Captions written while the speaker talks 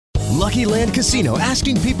Lucky Land Casino,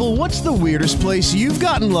 asking people, what's the weirdest place you've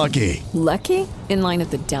gotten lucky? Lucky? In line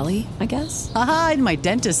at the deli, I guess? Aha, in my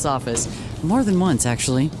dentist's office. More than once,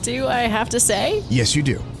 actually. Do I have to say? Yes, you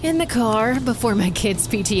do. In the car before my kids'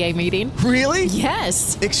 PTA meeting. Really?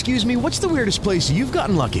 Yes. Excuse me, what's the weirdest place you've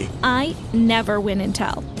gotten lucky? I never win and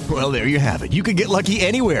tell. Well, there you have it. You can get lucky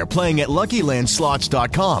anywhere, playing at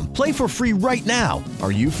LuckyLandSlots.com. Play for free right now.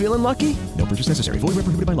 Are you feeling lucky? No purchase necessary. Void where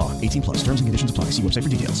prohibited by law. 18 plus. Terms and conditions apply. See website for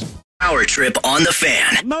details. Power Trip on the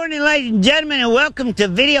Fan. Good morning, ladies and gentlemen, and welcome to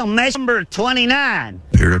video mesh number 29.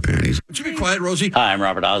 Pair of panties. Would you be quiet, Rosie? Hi, I'm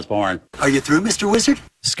Robert Osborne. Are you through, Mr. Wizard?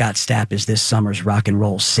 Scott Stapp is this summer's rock and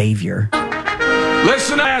roll savior.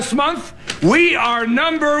 Listen, last month, we are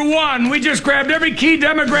number one. We just grabbed every key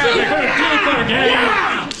demographic. Super duper, gang.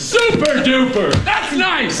 Yeah. Super duper. That's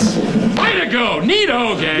nice. Way to go.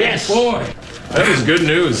 Neato, gang. Yes. Boy, that is good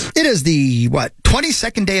news. It is the,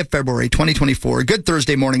 22nd day of February, 2024. Good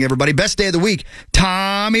Thursday morning, everybody. Best day of the week.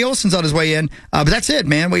 Tommy Olson's on his way in. But that's it,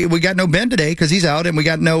 man. We got no Ben today because he's out, and we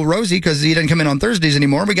got no Rosie because he doesn't come in on Thursdays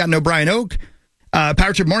anymore. We got no Brian Oak.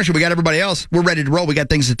 Power Trip Morning Show, we got everybody else. We're ready to roll. We got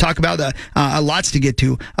things to talk about, lots to get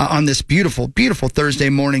to on this beautiful, beautiful Thursday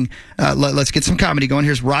morning. Let's get some comedy going.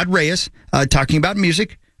 Here's Rod Reyes talking about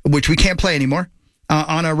music, which we can't play anymore,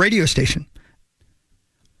 on a radio station.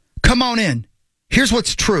 Come on in. Here's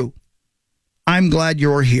what's true. I'm glad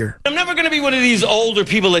you're here. I'm never going to be one of these older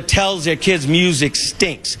people that tells their kids music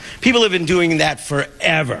stinks. People have been doing that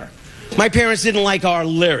forever. My parents didn't like our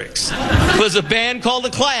lyrics. There was a band called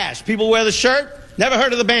The Clash. People wear the shirt. Never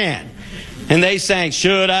heard of the band. And they sang,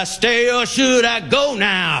 should I stay or should I go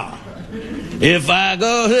now? If I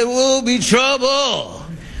go, there will be trouble.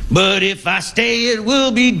 But if I stay, it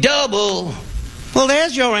will be double. Well,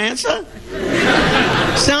 there's your answer.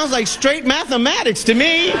 Sounds like straight mathematics to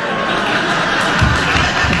me.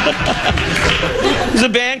 There's a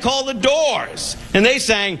band called The Doors, and they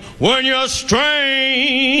sang, when you're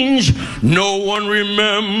strange, no one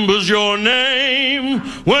remembers your name.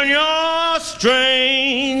 When you're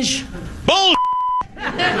strange. Bull.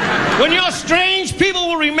 When you're strange, people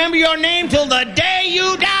will remember your name till the day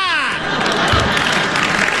you die.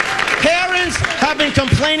 Parents have been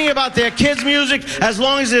complaining about their kids' music as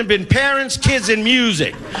long as there have been parents, kids, and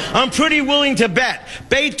music. I'm pretty willing to bet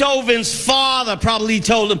Beethoven's father probably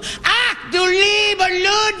told him, Ach, du lieber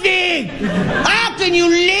Ludwig! How can you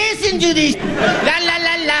listen to this? La la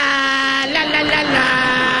la la, la la la la.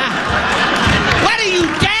 What are you,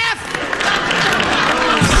 deaf?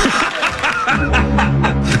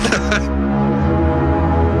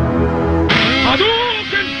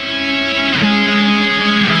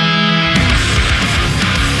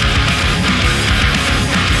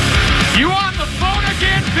 You on the phone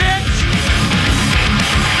again, bitch?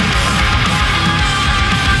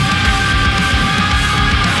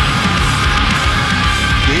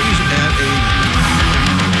 Gaze at a...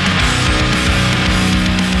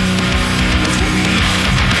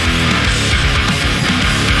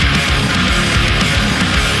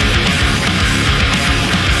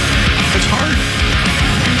 It's hard.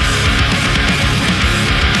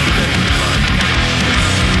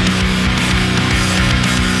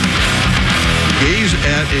 Gaze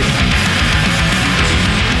at a...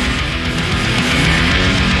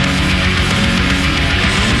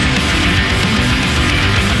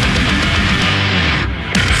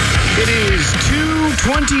 It is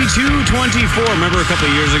 2:22:24. Remember a couple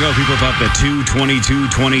of years ago, people thought the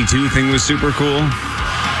 2:22:22 thing was super cool?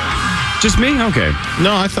 Just me? Okay.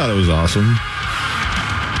 No, I thought it was awesome.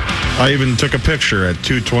 I even took a picture at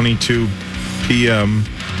 2:22 p.m.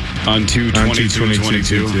 On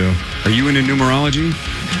 2:22:22. Are you into numerology?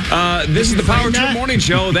 This is the Power Trip Morning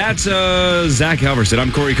Show. That's Zach Halverson.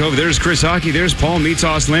 I'm Corey Cove. There's Chris Hockey. There's Paul Meat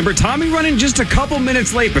Sauce Lambert. Tommy running just a couple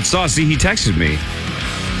minutes late, but Saucy, he texted me.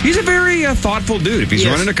 He's a very thoughtful dude. If he's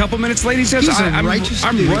running a couple minutes late, he says, I'm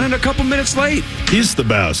running a couple minutes late. He's the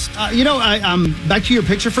best. Back to your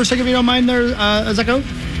picture for a second, if you don't mind there, Zacho.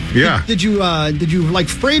 Yeah. Did you like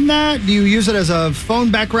frame that? Do you use it as a phone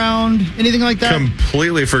background? Anything like that?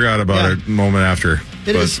 Completely forgot about it a moment after.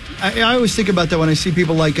 It is. I always think about that when I see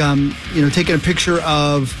people like, taking a picture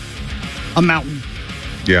of a mountain.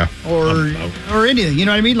 Yeah. Or anything. You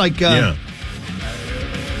know what I mean? Like, yeah.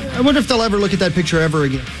 I wonder if they'll ever look at that picture ever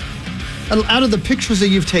again. Out of the pictures that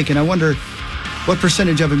you've taken, I wonder what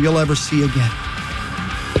percentage of them you'll ever see again.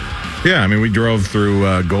 Yeah, I mean, we drove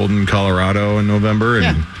through Golden, Colorado in November,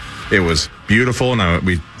 and it was beautiful, and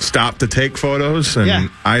we stopped to take photos,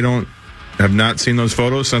 and I have not seen those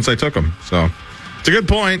photos since I took them. So it's a good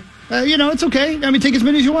point. It's okay. I mean, take as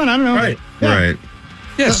many as you want. I don't know. Right.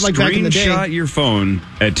 Yeah, like back in the day. Screenshot your phone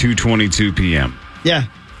at 2:22 p.m. Yeah.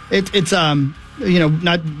 It's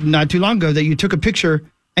not too long ago that you took a picture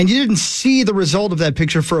and you didn't see the result of that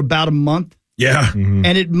picture for about a month. Yeah. Mm-hmm.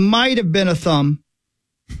 And it might have been a thumb.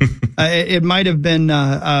 It might have been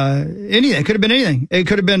anything. It could have been anything. It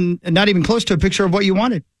could have been not even close to a picture of what you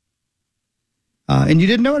wanted. And you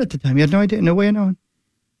didn't know it at the time. You had no idea, no way of knowing.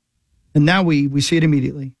 And now we see it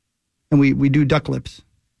immediately. And we do duck lips.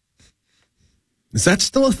 Is that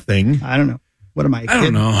still a thing? I don't know. What am I? I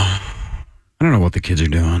don't know. I don't know what the kids are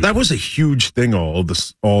doing. That was a huge thing all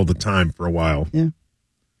the time for a while. Yeah.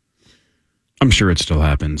 I'm sure it still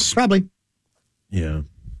happens. Probably. Yeah.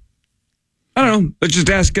 I don't know. Let's just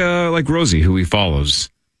ask like Rosie, who he follows.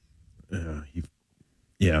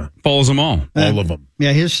 Yeah. Follows them all. All of them.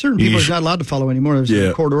 Yeah, there's certain people he's not allowed to follow anymore. There's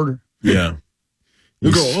a court order. Yeah.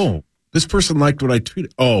 You go, oh, this person liked what I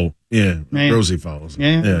tweeted. Oh, yeah. Rosie follows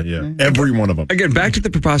him. Yeah. Every one of them. Again, back to the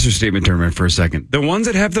preposterous statement tournament for a second. The ones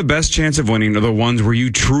that have the best chance of winning are the ones where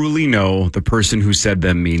you truly know the person who said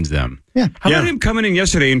them means them. Yeah. How about him coming in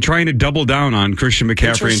yesterday and trying to double down on Christian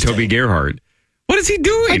McCaffrey and Toby Gerhardt? What is he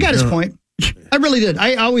doing? I got his point. I really did.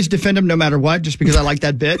 I always defend him no matter what, just because I like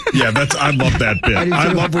that bit. Yeah, I love that bit.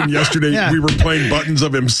 I love when yesterday we were playing buttons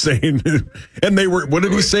of him saying, and they were, what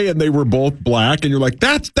did he say? And they were both black, and you're like,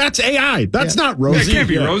 that's AI. That's not Rosie. That can't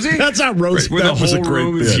be Rosie. That's not Rosie. When the whole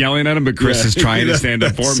room is yelling at him, but Chris is trying to stand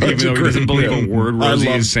up for him, even though he doesn't believe a word Rosie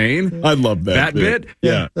is saying. I love that bit.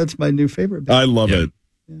 Yeah. That's my new favorite bit. I love it.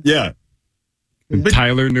 Yeah.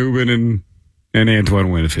 Tyler Newman and Antoine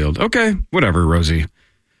Winfield. Okay, whatever, Rosie.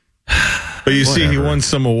 But you see, he won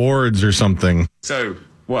some awards or something. So,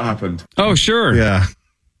 what happened? Oh, sure. Yeah.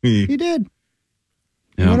 He did.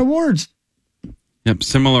 He won awards. Yep,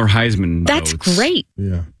 similar Heisman That's votes. great.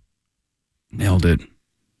 Yeah. Nailed it.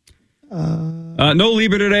 No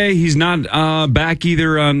Lieber today. He's not back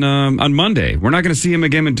either on Monday. We're not going to see him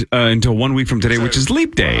again until 1 week from today, which is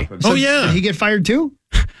Leap Day. So did he get fired too?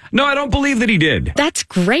 No, I don't believe that he did. That's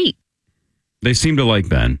great. They seem to like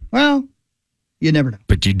Ben. Well, you never know.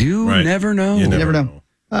 But you do never know. You never know.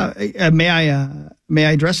 May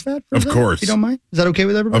I address that? Of course. If you don't mind. Is that okay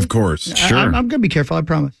with everybody? Of course. Sure. I'm going to be careful. I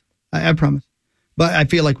promise. I promise. But I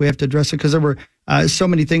feel like we have to address it because there were so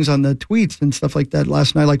many things on the tweets and stuff like that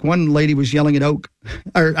last night. Like one lady was yelling at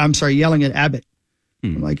yelling at Abbott.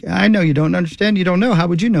 I'm like, I know you don't understand. You don't know. How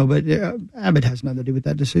would you know? But Abbott has nothing to do with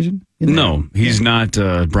that decision. You know? No, he's not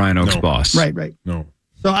Brian Oak's boss. Right. No.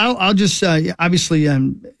 So I'll just obviously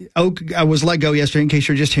Oak was let go yesterday. In case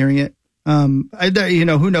you're just hearing it,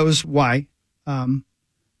 who knows why? I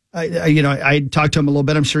talked to him a little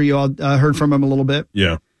bit. I'm sure you all heard from him a little bit.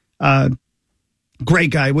 Yeah.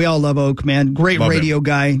 Great guy. We all love Oak, man. Great radio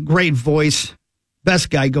guy. Great voice.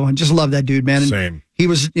 Best guy going. Just love that dude, man. And Same. He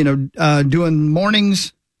was doing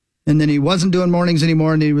mornings, and then he wasn't doing mornings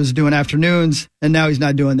anymore, and he was doing afternoons, and now he's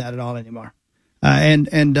not doing that at all anymore.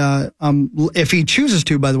 If he chooses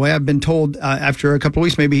to, by the way, I've been told after a couple of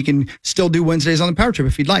weeks, maybe he can still do Wednesdays on the Power Trip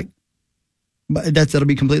if he'd like. But that'll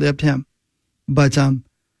be completely up to him. But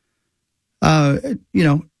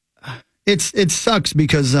it sucks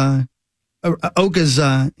because Oak is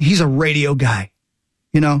he's a radio guy.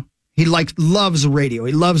 He loves radio.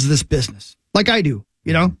 He loves this business like I do.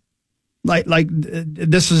 Like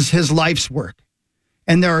this is his life's work.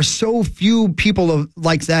 And there are so few people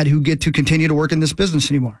like that who get to continue to work in this business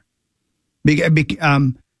anymore.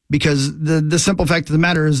 Because the simple fact of the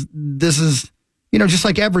matter is this is, just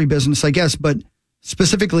like every business, I guess, but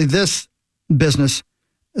specifically this business,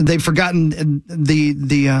 they've forgotten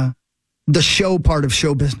the show part of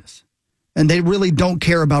show business. And they really don't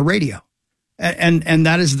care about radio. And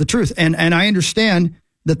that is the truth. And I understand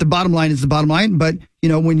that the bottom line is the bottom line, but,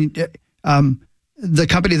 when you... the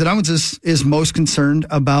company that owns this is most concerned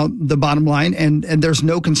about the bottom line, and there's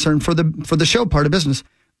no concern for the show part of business.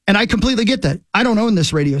 And I completely get that. I don't own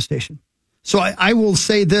this radio station. So I will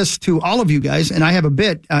say this to all of you guys, and I have a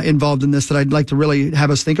bit involved in this that I'd like to really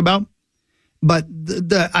have us think about. But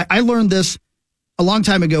I learned this a long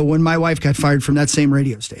time ago when my wife got fired from that same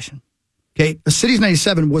radio station. Okay, Cities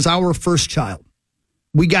 97 was our first child.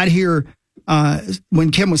 We got here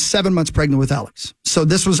when Kim was 7 months pregnant with Alex. So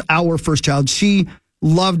this was our first child. She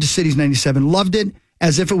loved Cities 97, loved it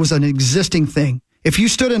as if it was an existing thing. If you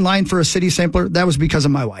stood in line for a City sampler, that was because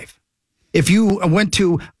of my wife. If you went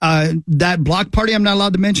to that block party I'm not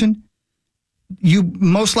allowed to mention, you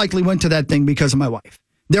most likely went to that thing because of my wife.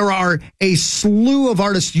 There are a slew of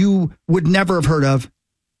artists you would never have heard of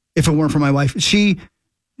if it weren't for my wife.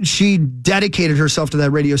 She dedicated herself to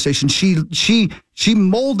that radio station. She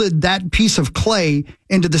molded that piece of clay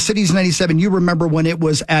into the Cities 97 you remember when it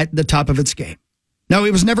was at the top of its game. No,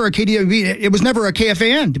 it was never a KDWB. It was never a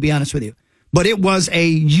KFAN, to be honest with you. but it was a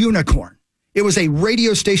unicorn. It was a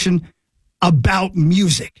radio station about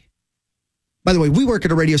music. By the way, we work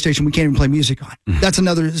at a radio station we can't even play music on. That's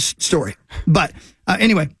another story. But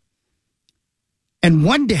anyway, and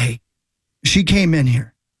one day she came in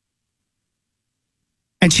here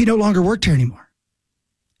and she no longer worked here anymore.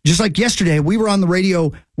 Just like yesterday, we were on the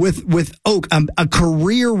radio with Oak, a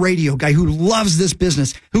career radio guy who loves this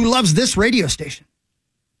business, who loves this radio station.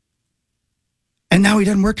 And now he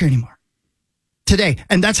doesn't work here anymore. Today.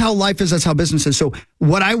 And that's how life is. That's how business is. So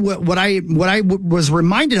what I was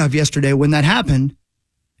reminded of yesterday when that happened,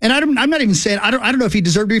 and I'm not even saying, I don't know if he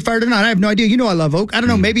deserved to be fired or not. I have no idea. You know I love Oak. I don't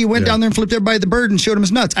know. Maybe he went down there and flipped everybody the bird and showed him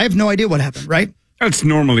his nuts. I have no idea what happened, right? That's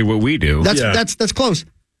normally what we do. That's close.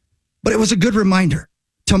 But it was a good reminder.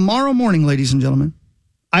 Tomorrow morning, ladies and gentlemen,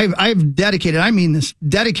 I've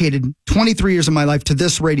dedicated 23 years of my life to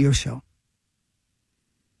this radio show.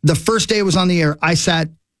 The first day it was on the air, I sat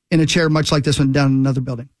in a chair much like this one down in another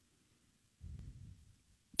building.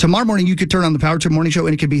 Tomorrow morning, you could turn on the Power Trip Morning Show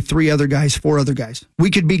and it could be 4 other guys. We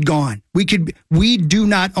could be gone. We do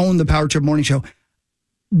not own the Power Trip Morning Show.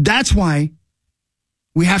 That's why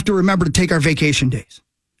we have to remember to take our vacation days.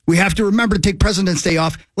 We have to remember to take President's Day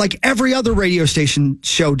off like every other radio station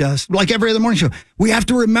show does, like every other morning show. We have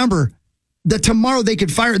to remember that tomorrow they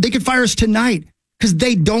could fire us tonight because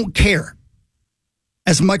they don't care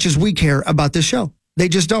as much as we care about this show. They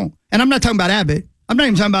just don't. And I'm not talking about Abbott. I'm not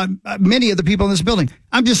even talking about many of the people in this building.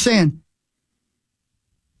 I'm just saying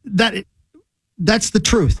that that's the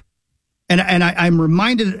truth. And I'm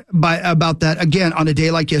reminded about that again on a day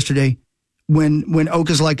like yesterday when Oak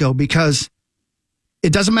is let go, because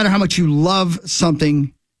it doesn't matter how much you love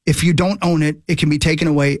something. If you don't own it, it can be taken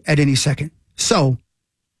away at any second. So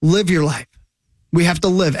live your life. We have to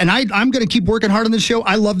live. And I'm going to keep working hard on this show.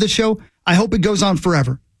 I love this show. I hope it goes on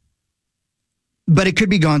forever. But it could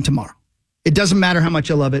be gone tomorrow. It doesn't matter how much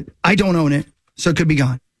I love it. I don't own it, so it could be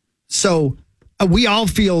gone. So we all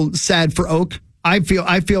feel sad for Oak. I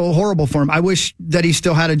feel horrible for him. I wish that he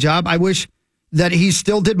still had a job. I wish that he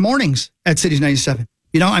still did mornings at Cities 97.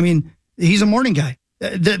 You know, I mean, he's a morning guy.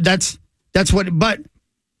 That's what, but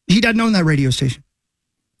he doesn't own that radio station.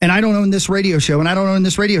 And I don't own this radio show, and I don't own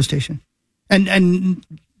this radio station. And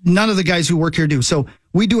none of the guys who work here do. So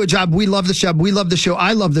we do a job. We love this job. We love the show.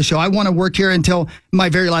 I love the show. I want to work here until my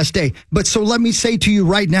very last day. But so let me say to you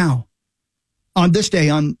right now, on this day,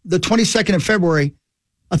 on the 22nd of February,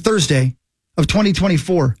 a Thursday of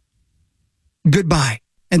 2024, goodbye.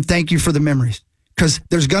 And thank you for the memories. Because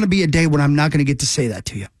there's going to be a day when I'm not going to get to say that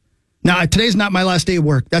to you. Now, today's not my last day of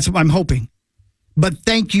work. That's what I'm hoping. But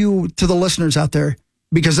thank you to the listeners out there,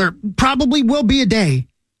 because there probably will be a day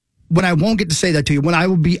when I won't get to say that to you, when I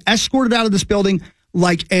will be escorted out of this building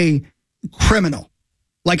like a criminal,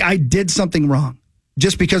 like I did something wrong,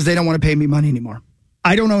 just because they don't want to pay me money anymore.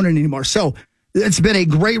 I don't own it anymore. So it's been a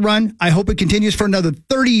great run. I hope it continues for another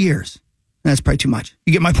 30 years. That's probably too much.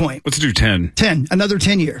 You get my point. Let's do 10. 10, another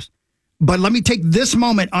 10 years. But let me take this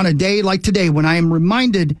moment on a day like today when I am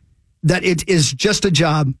reminded that it is just a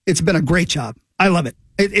job. It's been a great job. I love it.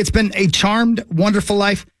 It's been a charmed, wonderful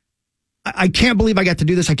life. I can't believe I got to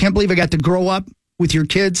do this. I can't believe I got to grow up with your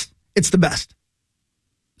kids. It's the best.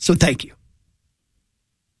 So thank you.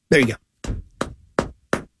 There you go.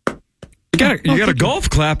 You got a golf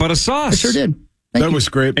clap out of Sauce. I sure did. That was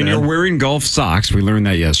great, man. And you're wearing golf socks. We learned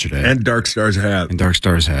that yesterday. And Dark Star's hat.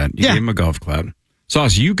 You gave him a golf clap.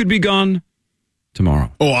 Sauce, you could be gone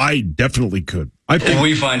tomorrow. Oh, I definitely could. And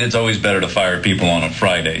we find it's always better to fire people on a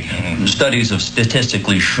Friday. Studies have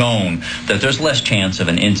statistically shown that there's less chance of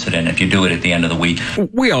an incident if you do it at the end of the week.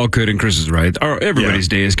 We all could, and Chris is right. Everybody's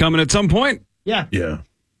day is coming at some point. Yeah. Yeah.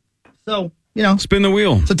 So, you know. Spin the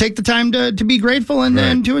wheel. So take the time to be grateful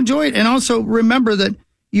and to enjoy it. And also remember that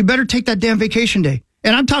you better take that damn vacation day.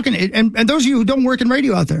 And I'm talking, and those of you who don't work in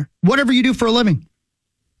radio out there, whatever you do for a living,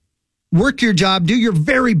 work your job, do your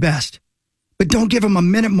very best, but don't give them a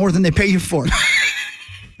minute more than they pay you for.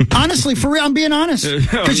 Honestly, for real, I'm being honest.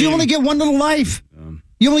 Because you only get one little life.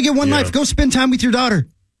 You only get one life. Go spend time with your daughter.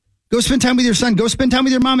 Go spend time with your son. Go spend time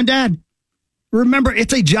with your mom and dad. Remember,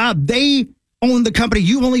 it's a job. They own the company.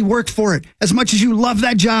 You only work for it. As much as you love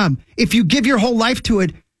that job, if you give your whole life to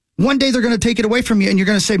it, one day they're going to take it away from you, and you're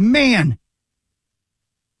going to say, man,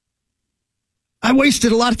 I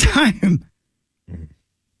wasted a lot of time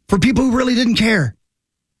for people who really didn't care.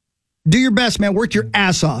 Do your best, man. Work your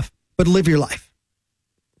ass off, but live your life.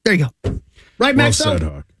 There you go. Right, Max? Well said,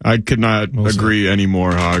 Hawk. I could not agree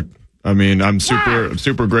anymore, Hawk. I mean, I'm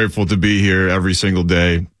super grateful to be here every single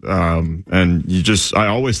day. And I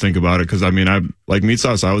always think about it because, I mean, like Meat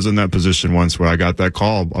Sauce, I was in that position once where I got that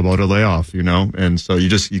call about a layoff, and so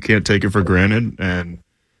you can't take it for granted. And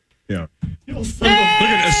yeah. Look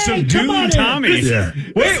at a subdued Tommy. Yeah.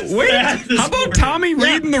 Wait. How about Tommy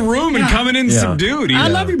reading the room and coming in subdued? I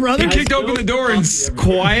love you, brother. He kicked open the door and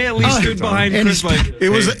quietly stood behind Chris like... It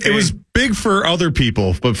was big for other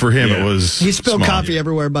people, but for him it was He spilled small. coffee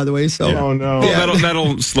everywhere, by the way. So. Yeah. Oh, no. Well,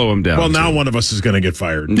 that'll slow him down. Well, now one of us is going to get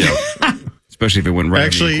fired. Yeah. Especially if it went right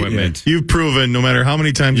Actually, on the equipment. you've proven no matter how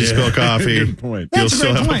many times you spill coffee, Good point. you'll That's a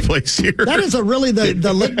still great have point. a place here. That is really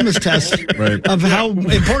the litmus test of how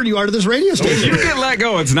important you are to this radio If station. you get let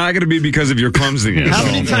go, it's not going to be because of your clumsiness. How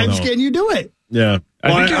many times can you do it? Yeah.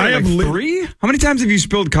 Well, I think I have like 3. How many times have you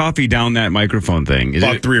spilled coffee down that microphone thing? Is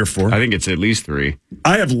about it 3 or 4. I think it's at least 3.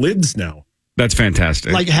 I have lids now. That's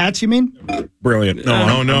fantastic. Like hats, you mean? Brilliant.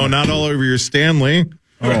 No, not all over your Stanley.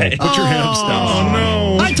 Oh, put your hands down. Oh,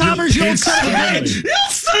 no. Hi, Tommers, you old son of a bitch. You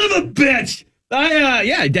son of a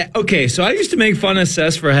bitch! Okay, so I used to make fun of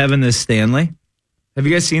Sess for having this Stanley. Have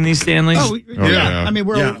you guys seen these Stanleys? Oh, yeah. I mean,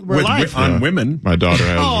 we're live. On women. My daughter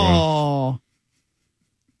has one. Oh.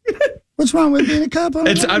 What's wrong with being a cop?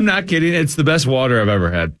 I'm not kidding. It's the best water I've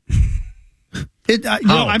ever had.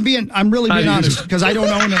 I'm really being honest because I don't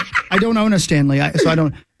own it. I don't own a Stanley, so I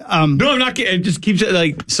don't. No, I'm not kidding. It just keeps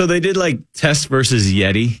it so they did Test versus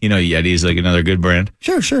Yeti. Yeti is another good brand.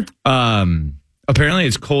 Sure. Apparently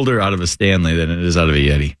it's colder out of a Stanley than it is out of a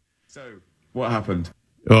Yeti. So, what happened?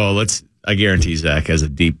 Oh, I guarantee Zach has a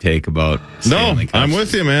deep take about Stanley Cups. I'm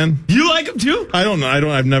with you, man. You like them too? I don't.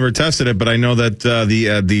 I've never tested it, but I know that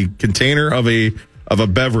the container of a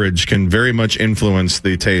beverage can very much influence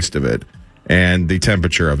the taste of it and the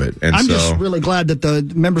temperature of it. And I'm just really glad that the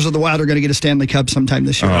members of the Wild are going to get a Stanley Cup sometime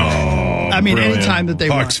this year. I mean, brilliant. anytime that they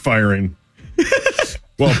Puck's want. firing.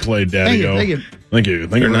 Well played, Daddy-O. Thank you. Thank you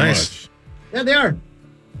They're very nice. much. Yeah, they are.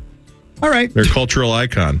 All right. They're a cultural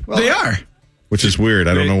icon. Well, They are. Which is weird.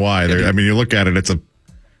 I don't know why. You look at it, it's a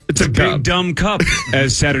big dumb cup,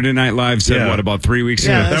 as Saturday Night Live said, about 3 weeks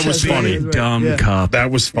ago? That was funny. Big dumb cup.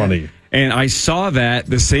 That was funny. And I saw that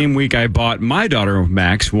the same week I bought my daughter,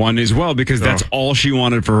 Max, one as well, because that's all she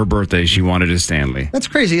wanted for her birthday. She wanted a Stanley. That's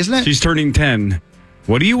crazy, isn't it? She's turning 10.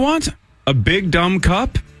 What do you want? A big dumb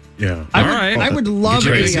cup? Yeah. I would love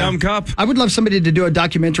a big dumb cup. I would love somebody to do a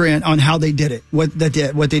documentary on how they did it, what they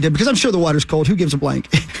did, because I'm sure the water's cold. Who gives a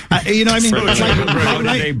blank? You know what I mean? How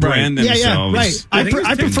did they brand themselves? Yeah, right.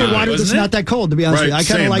 I prefer water that's not that cold, to be honest with you. I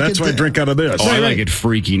kind of like That's it. why I drink out of this. I like it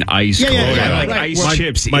freaking ice cold. I like ice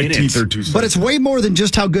chips My in teeth it. are too soft. But it's way more than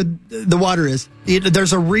just how good the water is.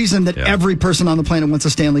 There's a reason that every person on the planet wants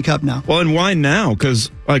a Stanley Cup now. Well, and why now?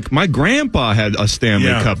 Because my grandpa had a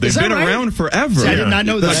Stanley Cup. They've been around forever. See, I did not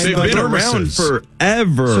know that. They've been around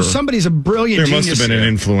forever. So somebody's a brilliant There must genius. have been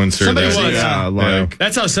an influencer. Somebody there. was.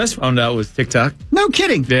 That's how Sess found out was TikTok. No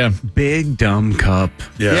kidding. Yeah. Big dumb cup.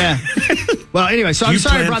 Yeah. Well, anyway, so I'm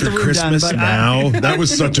sorry I brought the room down. But that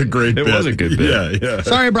was such a great bit. It was a good bit. Yeah.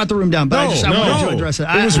 Sorry I brought the room down, but I wanted to address it.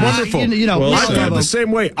 It was wonderful. I felt the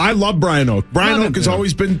same way. I love Brian Oak. Brian Oak has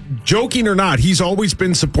always been, joking or not, he's always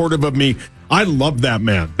been supportive of me. I love that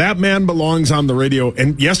man. That man belongs on the radio.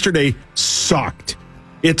 And yesterday sucked.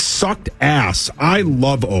 It sucked ass. I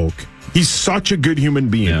love Oak. He's such a good human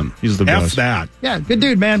being. Yeah, he's the F best. that. Yeah, good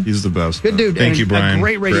dude, man. He's the best. Good dude. Thank and you, Brian, a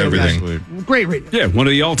great radio for everything. guy. Great radio. Yeah, one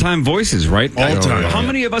of the all-time voices, right? All-time. How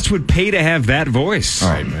many of us would pay to have that voice?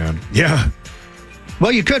 Oh, man. Yeah.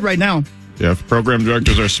 Well, you could right now. Yeah, if program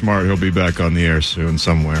directors are smart, he'll be back on the air soon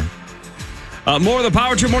somewhere. More of the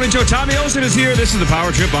Power Trip Morning Show. Tommy Olson is here. This is the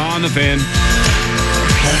Power Trip on the Fan.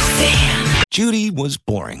 Judy was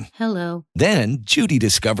boring. Hello. Then Judy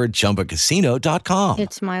discovered ChumbaCasino.com.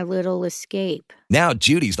 It's my little escape. Now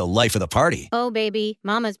Judy's the life of the party. Oh, baby,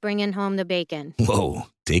 mama's bringing home the bacon. Whoa,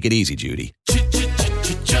 take it easy, Judy.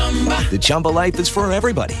 The Chumba life is for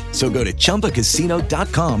everybody. So go to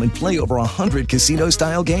ChumbaCasino.com and play over 100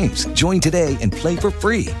 casino-style games. Join today and play for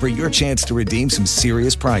free for your chance to redeem some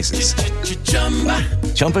serious prizes.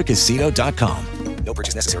 ChumbaCasino.com. No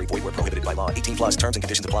purchase necessary. Void where prohibited by law. 18+ terms and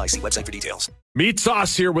conditions apply. See website for details. Meat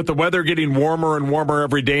Sauce here with the weather getting warmer and warmer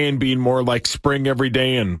every day and being more like spring every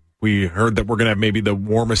day. And we heard that we're going to have maybe the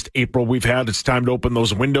warmest April we've had. It's time to open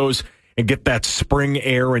those windows and get that spring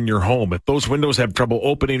air in your home. If those windows have trouble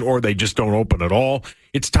opening or they just don't open at all,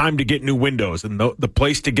 it's time to get new windows. And the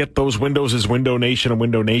place to get those windows is Window Nation and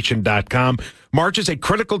windownation.com. March is a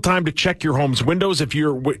critical time to check your home's windows. If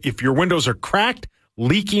your windows are cracked,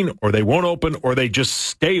 leaking, or they won't open, or they just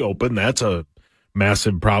stay open, that's a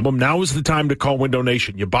massive problem. Now is the time to call Window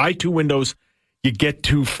Nation. You buy 2 windows, you get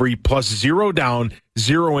 2 free plus 0 down,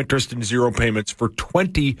 0 interest, and 0 payments for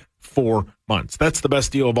 24 months. That's the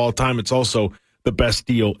best deal of all time. It's also the best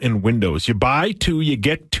deal in windows. You buy 2, you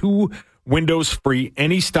get 2 windows free,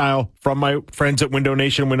 any style, from my friends at Window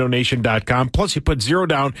Nation, windownation.com. Plus, you put 0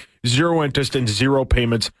 down, 0 interest, and 0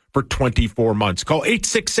 payments for 24 months. Call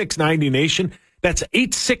 866-90-NATION. That's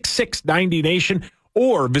 866-90-NATION.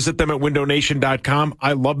 Or visit them at windownation.com.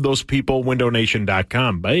 I love those people,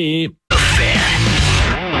 windownation.com. Bye.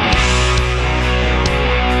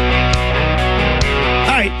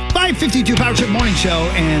 All right, 5:52 Power Trip Morning Show,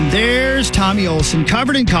 and there's Tommy Olson,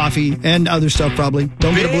 covered in coffee and other stuff probably.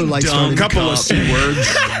 Don't get a blue light started. A couple of C words.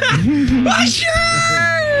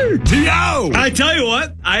 Sure. T.O. I tell you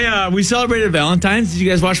what, we celebrated Valentine's. Did you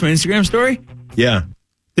guys watch my Instagram story? Yeah.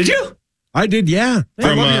 Did you? I did, yeah.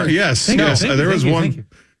 Yes. There was one.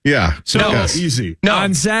 Yeah. So easy. No.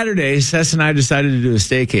 On Saturday, Sess and I decided to do a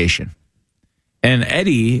staycation. And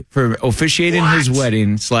Eddie, for officiating his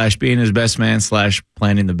wedding / being his best man /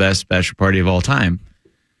 planning the best bachelor party of all time,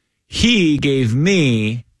 he gave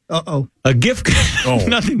me a gift card.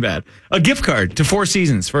 Nothing bad. A gift card to Four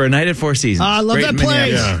Seasons for a night at Four Seasons. I love that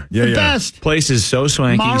place. Yeah. The best. Place is so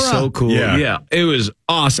swanky, so cool. Yeah. It was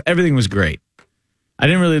awesome. Everything was great. I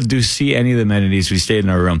didn't really see any of the amenities. We stayed in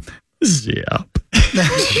our room. Yep.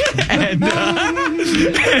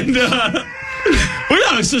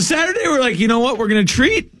 So Saturday we're like, you know what? We're going to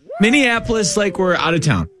treat Minneapolis like we're out of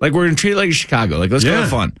town. Like we're going to treat it like Chicago. Like let's go have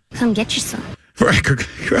fun. Come get your son. Right,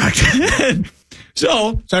 correct.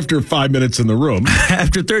 So after 5 minutes in the room.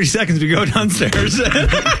 After 30 seconds, we go downstairs. So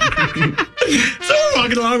we're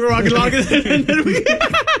walking along. And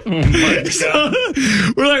then so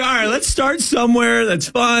we're like, all right, let's start somewhere that's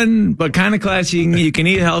fun, but kind of classy. You can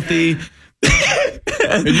eat healthy.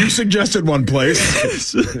 And you suggested one place.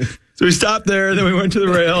 So we stopped there, then we went to the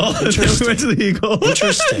Rail, then we went to the Eagle.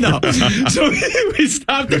 Interesting. No. So we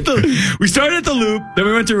stopped we started at the Loop, then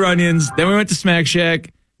we went to Runyon's, then we went to Smack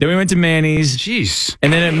Shack, then we went to Manny's. Jeez.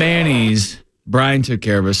 And then at Manny's, Brian took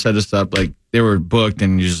care of us, set us up, like they were booked,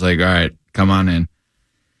 and you're just like, all right, come on in.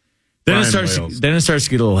 Then it starts to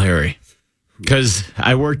get a little hairy. Because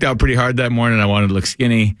I worked out pretty hard that morning. I wanted to look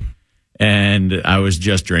skinny, and I was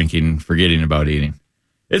just drinking, forgetting about eating.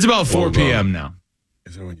 It's about 4 p.m. now.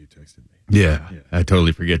 Is that when you texted me? Yeah. I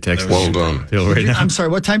totally forget texting. Well done. Right now. I'm sorry,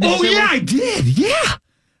 what time did you say? I did. Yeah.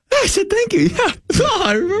 I said thank you. Yeah. Oh,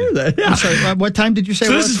 I remember that. Yeah. I'm sorry, what time did you say?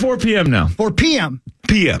 So this is 4 p.m. now. 4 p.m.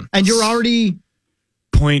 And you're already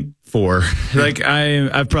 0.4. Like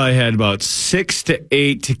I've probably had about 6 to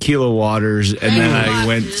 8 tequila waters, and then I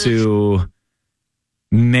went to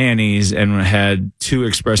Manny's and had 2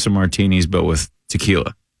 espresso martinis, but with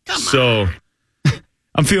tequila. So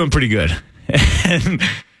I'm feeling pretty good. And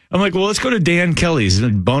I'm like, well, let's go to Dan Kelly's.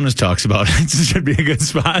 Bonus talks about it. This should be a good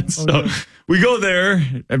spot. So we go there.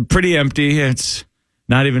 Pretty empty. It's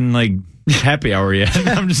not even like happy hour yet.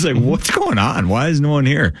 I'm just like, what's going on? Why is no one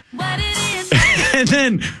here? And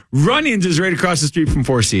then Runyon's is right across the street from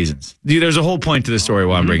Four Seasons. There's a whole point to the story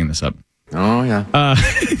while I'm bringing this up. Oh, yeah.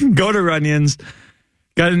 Go to Runyon's.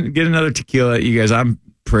 Get another tequila. You guys, I'm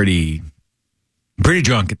pretty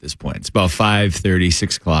drunk at this point. It's about 5:30,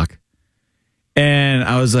 6 o'clock. And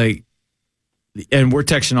I was like, and we're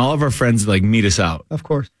texting all of our friends to like meet us out. Of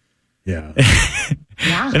course. Yeah.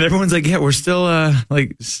 And everyone's like, yeah, we're still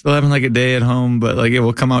having like a day at home, but like, yeah,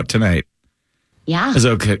 we'll come out tonight. Yeah. I was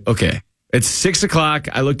okay. It's 6 o'clock.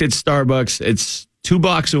 I looked at Starbucks. It's 2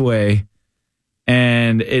 blocks away,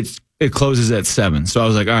 and it closes at 7. So I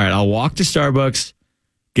was like, all right, I'll walk to Starbucks,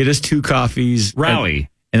 get us 2 coffees, rally,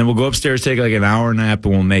 and then we'll go upstairs, take like an hour nap,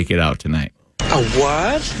 and we'll make it out tonight. A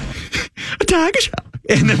what? A tiger shot.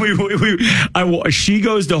 And then she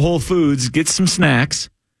goes to Whole Foods, gets some snacks.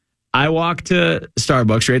 I walk to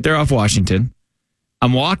Starbucks right there off Washington.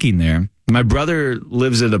 I'm walking there. My brother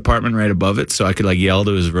lives at an apartment right above it, so I could like yell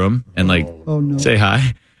to his room and like say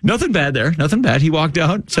hi. Nothing bad there. Nothing bad. He walked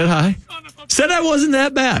out, said hi. Said I wasn't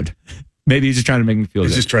that bad. Maybe he's just trying to make me feel good.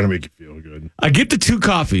 He's just trying to make you feel good. I get the 2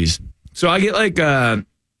 coffees. So I get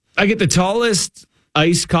I get the tallest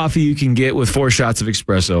iced coffee you can get with 4 shots of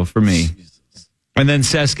espresso for me. And then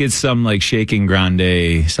Sess gets some like shaking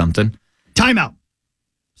grande something. Time out.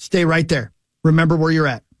 Stay right there. Remember where you're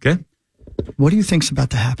at. Okay. What do you think's about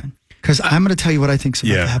to happen? Because I'm going to tell you what I think's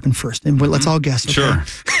about to happen first. And let's all guess. Okay? Sure.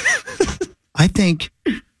 I think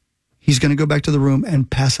he's going to go back to the room and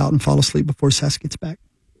pass out and fall asleep before Sess gets back.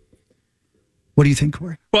 What do you think,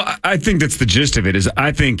 Corey? Well, I think that's the gist of it. Is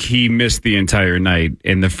I think he missed the entire night,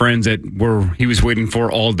 and the friends that he was waiting for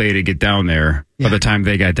all day to get down there. Yeah. By the time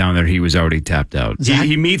they got down there, he was already tapped out.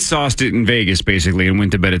 He meat sauced it in Vegas basically and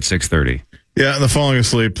went to bed at 6:30. Yeah, the falling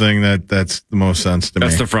asleep thing, that's the most sense to me.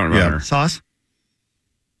 That's the front runner. Sauce?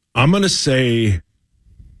 I'm going to say...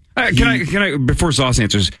 Can I, before Sauce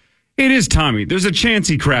answers, it is Tommy. There's a chance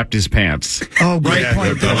he crapped his pants. Oh, great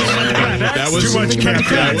point. That was too much caffeine.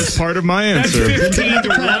 That was part of my answer. That's 15 to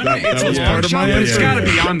 1. That was part of my answer. It's got to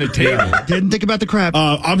be on the table. Didn't think about the crap.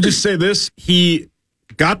 I'll just say this. He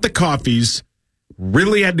got the coffees,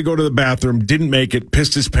 really had to go to the bathroom, didn't make it,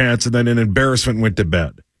 pissed his pants, and then in embarrassment went to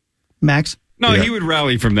bed. Max? No, he would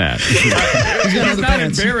rally from that. He's not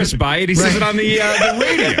embarrassed by it. He says it on the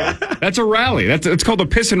radio. That's a rally. It's called a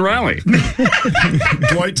piss and rally.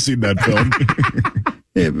 Dwight's seen that film.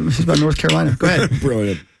 Yeah, this is about North Carolina. Go ahead.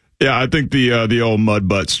 Brilliant. Yeah, I think the old mud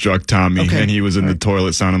butt struck Tommy, Okay. and he was in the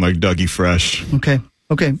toilet sounding like Dougie Fresh. Okay.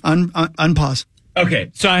 Unpause.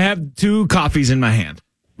 Okay, so I have 2 coffees in my hand,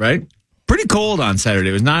 right? Pretty cold on Saturday.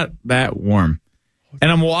 It was not that warm. And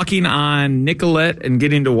I'm walking on Nicollet and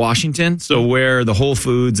getting to Washington, so where the Whole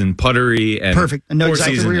Foods and Puttery and Perfect. I know Four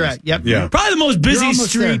exactly Seasons where you're is. at. Yep. Yeah. Probably the most You're busy almost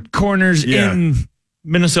street there. corners in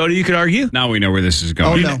Minnesota, you could argue. Now we know where this is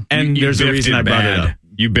going. Oh, no. And You there's a biffed reason it I brought it bad. up.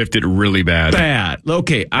 You biffed it really bad. Bad.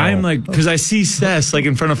 Okay, I'm like, because I see Sess like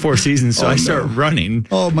in front of Four Seasons, so I start running.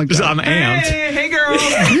 Oh, my God. I'm amped. Hey, girl.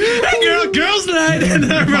 Hey, girl, girls night. And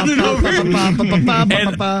then I'm running over. And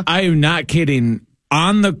I am not kidding.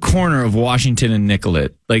 On the corner of Washington and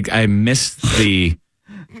Nicollet, like I missed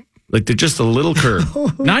just a little curb.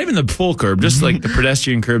 Not even the full curb, just like the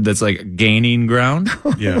pedestrian curb that's like gaining ground.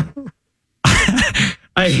 Yeah.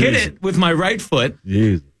 I hit it with my right foot.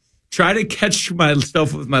 Jeez. Try to catch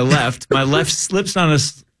myself with my left. My left slips on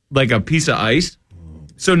a piece of ice.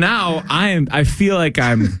 So now I feel like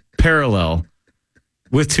I'm parallel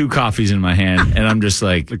with 2 coffees in my hand, and I'm just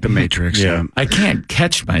like the Matrix. Yeah. I can't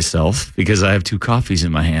catch myself because I have 2 coffees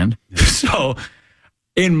in my hand. So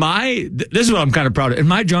this is what I'm kind of proud of. In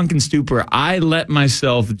my drunken stupor, I let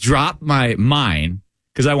myself drop mine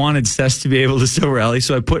because I wanted Sess to be able to still rally.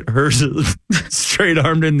 So I put hers straight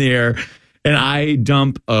armed in the air, and I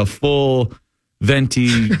dump a full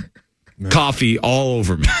venti coffee all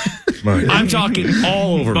over me. I'm talking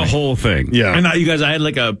all over The me. whole thing. Yeah. And you guys, I had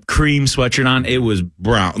like a cream sweatshirt on. It was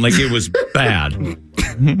brown. Like it was bad.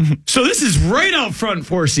 So this is right out front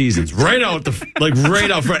Four Seasons. Right out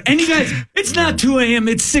front. And you guys, it's not 2 a.m.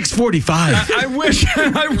 It's 6:45.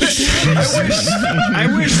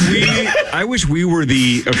 I wish we were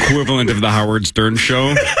the equivalent of the Howard Stern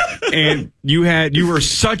show. And you were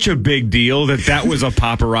such a big deal that was a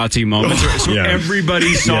paparazzi moment. So Yeah.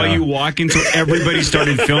 everybody saw you walking, so everybody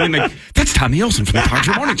started filming. Like, that's Tommy Olson from the Power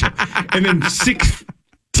Trip Morning Show. And then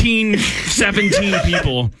 17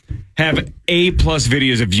 people have A+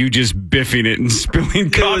 videos of you just biffing it and spilling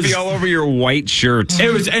coffee all over your white shirt.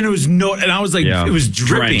 And I was like, Yeah. it was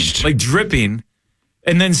Drenched. dripping.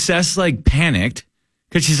 And then Sess like panicked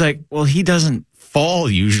because she's like, well, he doesn't fall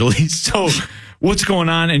usually. So what's going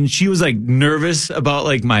on? And she was like nervous about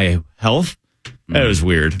like my health. That was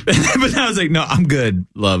weird. But I was like, no, I'm good,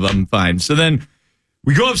 love. I'm fine. So then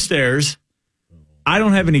we go upstairs. I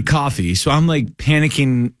don't have any coffee, so I'm like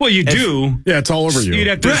panicking. Well, you do. Yeah, it's all over you. You'd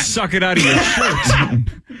have to suck it out of your shirt.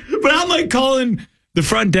 But I'm like calling the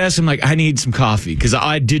front desk. I'm like, I need some coffee because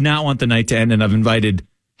I did not want the night to end, and I've invited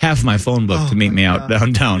half my phone book to meet me out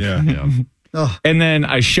downtown. Yeah. And then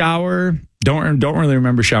I shower. Don't really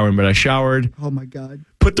remember showering, but I showered. Oh, my God.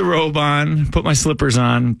 Put the robe on, put my slippers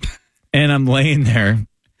on, and I'm laying there.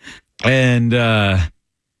 And, yep.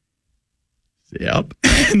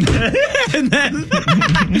 And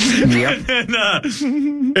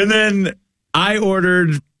then I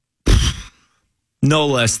ordered no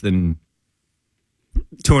less than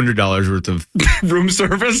 $200 worth of room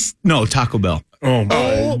service. No, Taco Bell. Oh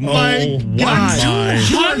my God!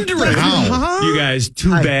 200. You guys, 2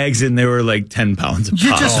 bags, and they were like 10 pounds of You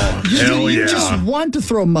pop. just want to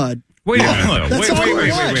throw mud. Wait a minute. That's all I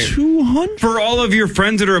want. Wait. 200 for all of your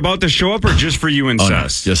friends that are about to show up, or just for you and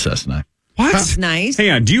Sess? Just Sess and I. What? That's nice. Hang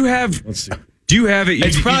on. Do you have? Let's see. Do you have it?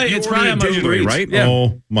 It's probably on my Uber digitally, Eats. right? Yeah.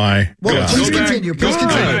 Oh my Well, God. please continue. Please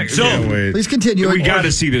continue. So, Please continue. We got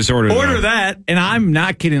to see this order. order though. that, and I'm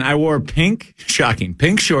not kidding. I wore pink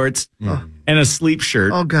shorts and a sleep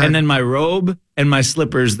shirt, Oh, God. and then my robe and my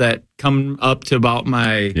slippers that come up to about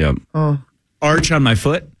my arch on my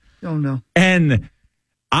foot. Oh, no. And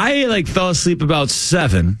I like fell asleep about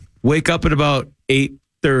 7, wake up at about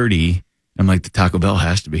 8:30. I'm like, the Taco Bell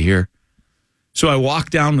has to be here. So I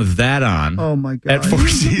walk down with that on. Oh, my God. At Four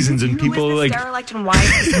Seasons, and people like Derelict and why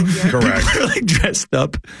is this here? Correct. are like dressed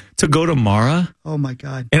up to go to Mara. Oh, my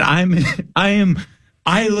God. And I am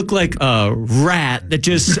I look like a rat that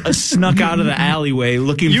just snuck out of the alleyway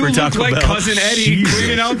looking for Taco Bell. You look like Cousin Eddie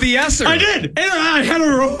cleaning out the Esser. I did. And I had a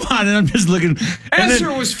robe on, and I'm just looking.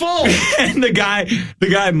 Esser was full. And the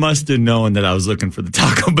guy must have known that I was looking for the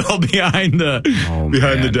Taco Bell behind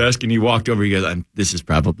the desk, and he walked over. He goes, "This is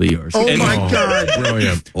probably yours." Oh, my God.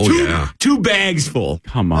 Brilliant. Oh, two bags full.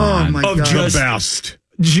 Come on. Oh, my of God. just the best.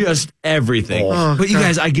 Just everything. Oh, but you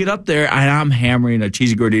guys, I get up there, and I'm hammering a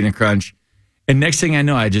cheesy gordita crunch, and next thing I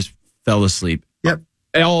know, I just fell asleep. Yep.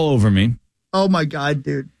 All over me. Oh, my God,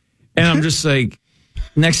 dude. And I'm just like,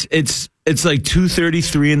 it's like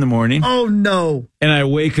 2:33 in the morning. Oh, no. And I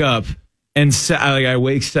wake up, and I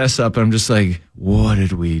wake Sess up, and I'm just like, what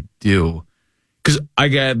did we do? Because I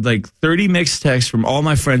got like 30 mixed texts from all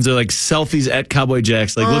my friends. They're like selfies at Cowboy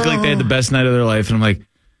Jack's, like look like they had the best night of their life. And I'm like,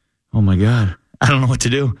 oh my God, I don't know what to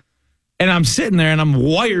do. And I'm sitting there, and I'm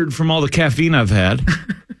wired from all the caffeine I've had.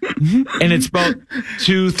 And it's about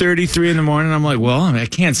 2:33 in the morning. I'm like, well, I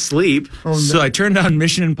can't sleep. Oh, no. So I turned on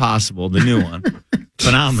Mission Impossible, the new one.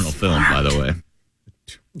 Phenomenal film, by the way.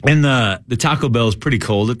 And the Taco Bell is pretty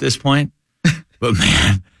cold at this point. But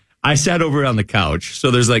man, I sat over on the couch. So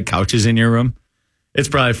there's like couches in your room. It's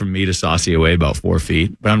probably from me to Saucy away about 4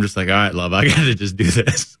 feet. But I'm just like, all right, love, I got to just do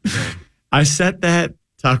this. I set that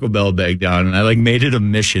Taco Bell bag down, and I like made it a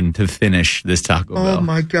mission to finish this Taco Bell. Oh,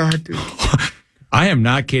 my God, dude. I am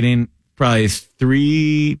not kidding. Probably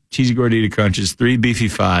 3 cheesy gordita crunches, 3 beefy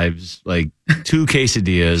fives, like 2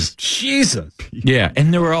 quesadillas. Jesus. Yeah,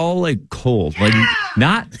 and they were all like cold, like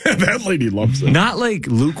not That lady loves it. not like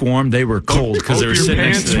lukewarm. They were cold because they were Your sitting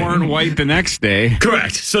next pants to me. weren't white the next day.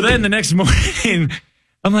 Correct. So then the next morning,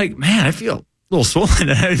 I'm like, man, I feel a little swollen.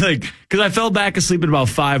 And I was like, because I fell back asleep at about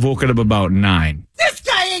 5, woke up about 9. This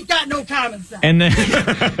guy ain't got no common sense. And then,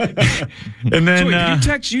 and then,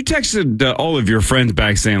 So wait, you texted all of your friends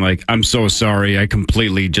back saying like, "I'm so sorry. I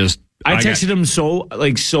completely just." I texted him so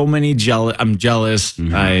many jealous. I'm jealous.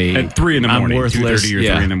 At 3 in the morning, I'm worthless. 2:30 or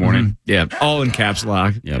 3 in the morning. Mhm. Yeah, all in caps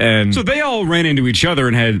lock. Yep. And So they all ran into each other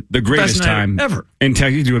and had the greatest Best night time ever. And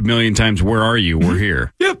texted you a million times, "Where are you? We're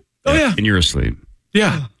here." Yep. Oh yeah. And you're asleep,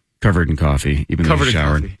 Yeah. covered in coffee, even though Covered you in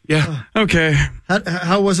showered. coffee. Yeah. Okay.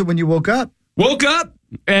 How was it when you woke up? Woke up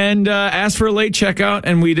and asked for a late checkout,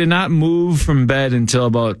 and we did not move from bed until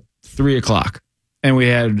about 3 o'clock. And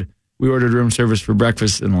we ordered room service for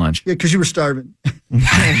breakfast and lunch. Yeah, because you were starving.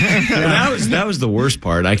 That was the worst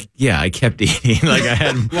part. I kept eating. Like I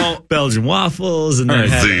had Belgian waffles, and then I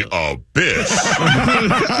had The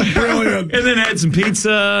abyss. Brilliant. and then had some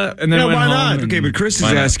pizza, and then Yeah, went why home. not? and- Okay, but Chris is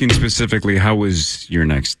Why not? asking specifically, how was your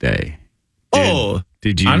next day?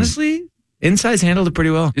 Did you honestly, Inside's handled it pretty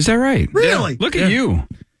well. Is that right? Really? Look at you.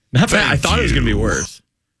 Not bad. I thought it was going to be worse.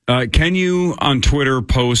 Can you on Twitter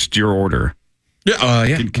post your order? Yeah,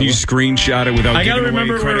 yeah. Can you screenshot it without I gotta giving away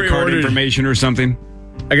remember where credit we card ordered. information or something?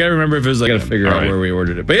 I got to remember if it was like, I got to figure out where we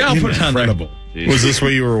ordered it. But yeah, I'll put it on there. Incredible. Was this what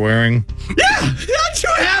you were wearing? Yeah, don't you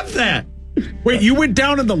have that? Wait, you went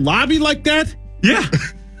down in the lobby like that? Yeah.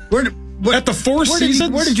 At the Four Seasons?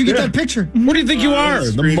 Where did you get that picture? What do you think you are?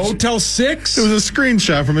 The Motel 6? It was a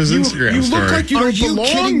screenshot from his Instagram You story. look like you Are don't you belong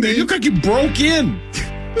kidding there. me? You look like you broke in.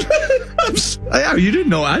 Yeah, you didn't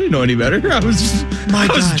know. I didn't know any better. I was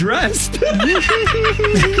dressed.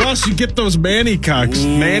 Plus, you get those Manny cocktails.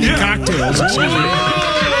 Excuse me.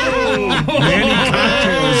 Manny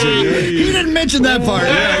cocktails. He didn't mention that part. I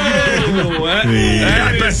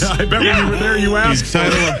bet when you were there, you asked.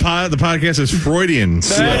 The title of the podcast is Freudian.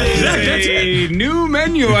 That's a new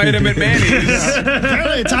menu item at Manny's.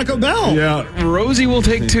 Apparently, Taco Bell. Yeah. Rosie will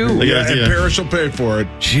take 2. Yeah, and Parrish will pay for it.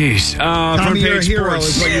 Jeez. Front Tommy, you're a page hero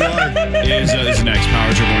sports is what you are. is next.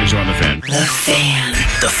 Power Trip Morning Show on the Fan.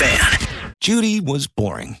 The Fan. Judy was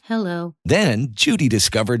boring. Hello. Then Judy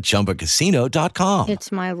discovered ChumbaCasino.com.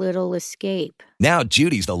 It's my little escape. Now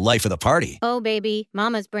Judy's the life of the party. Oh, baby,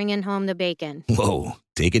 mama's bringing home the bacon. Whoa,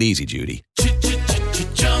 take it easy, Judy.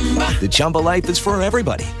 The Chumba life is for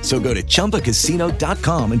everybody. So go to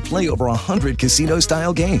ChumbaCasino.com and play over 100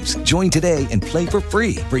 casino-style games. Join today and play for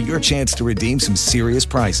free for your chance to redeem some serious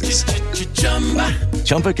prizes.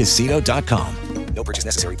 ChumbaCasino.com. No purchase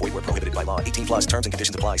necessary. Void where prohibited by law. 18 plus terms and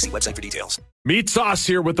conditions apply. See website for details. Meat Sauce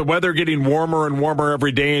here with the weather getting warmer and warmer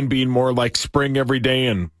every day and being more like spring every day.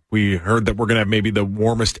 And we heard that we're going to have maybe the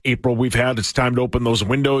warmest April we've had. It's time to open those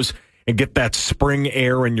windows and get that spring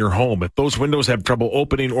air in your home. If those windows have trouble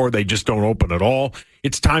opening or they just don't open at all,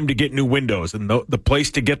 it's time to get new windows. And the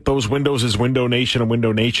place to get those windows is Window Nation and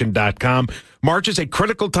windownation.com. March is a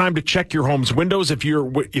critical time to check your home's windows. If your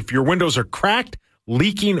windows are cracked,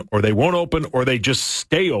 leaking, or they won't open, or they just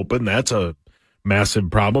stay open, that's a massive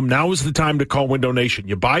problem. Now is the time to call Window Nation.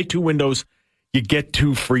 You buy 2 windows, you get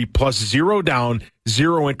 2 free plus 0 down,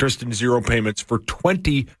 0 interest, and 0 payments for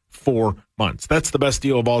 24 months. That's the best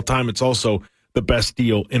deal of all time. It's also the best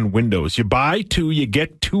deal in windows. You buy 2, you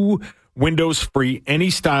get 2 windows free, any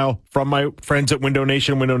style, from my friends at Window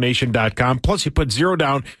Nation, windownation.com. Plus, you put 0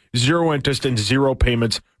 down, 0 interest, and 0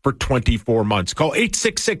 payments for 24 months. Call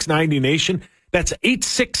 866-90-NATION. That's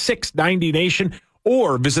 866-90-NATION.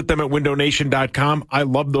 Or visit them at windownation.com. I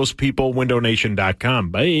love those people, windownation.com.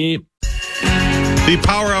 Bye. The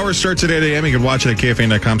Power Hour starts at 8 a.m. You can watch it at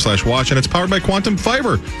KFAN.com/watch, and it's powered by Quantum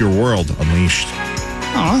Fiber, your world unleashed.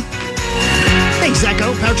 Aw. Thanks,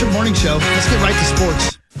 Zacho. Power Trip Morning Show. Let's get right to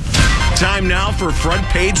sports. Time now for Front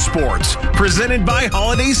Page Sports, presented by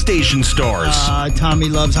Holiday Station Stores. Tommy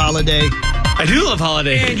loves Holiday. I do love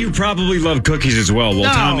Holiday. And you probably love cookies as well. Well,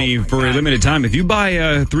 No. Tommy, for a limited time, if you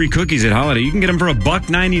buy 3 cookies at Holiday, you can get them for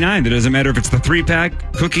 $1.99. That doesn't matter if it's the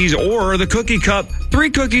 3-pack cookies or the cookie cup.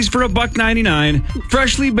 3 cookies for $1.99,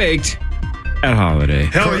 freshly baked at Holiday.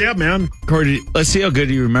 Hell yeah, man. Cordy, let's see how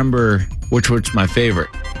good you remember which was my favorite.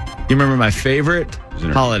 You remember my favorite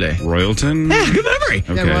Holiday? Royalton? Yeah, good memory.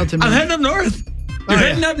 Okay. Yeah, Royalton. I'm heading up north. You're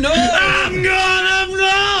heading up north. I'm going up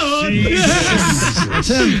north. That's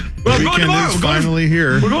him. Well, I'm going Weekend tomorrow. is finally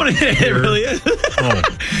here. We're going to, it really is.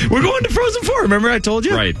 We're going to Frozen 4. Remember I told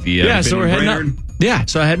you? Right. So we're heading up. Yeah,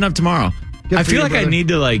 so I'm heading up tomorrow. Good I for feel you, like I brother. need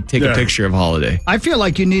to take a picture of Holiday. I feel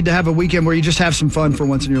like you need to have a weekend where you just have some fun for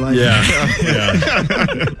once in your life. Yeah.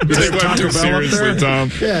 Take one too seriously,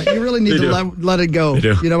 Tom. Yeah, you really need to let it go.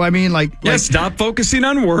 do. You know what I mean? Like Stop focusing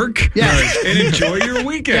on work and enjoy your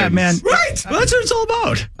weekend. Yeah, man. Right. Well, that's what it's all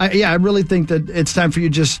about. I really think that it's time for you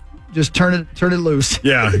just turn it loose.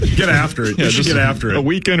 Yeah, get after it. You should get after A it.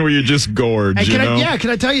 weekend where you just gorge, Hey, you know? can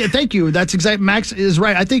I tell you? Thank you. That's exactly. Max is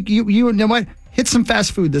right. I think you know what? Hit some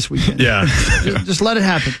fast food this weekend. Yeah. Just let it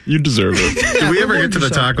happen. You deserve it. Did we ever get to the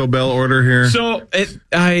Taco Bell order here? So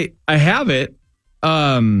I have it,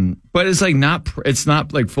 but it's it's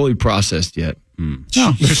not fully processed yet. No.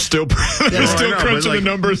 They're still crunching the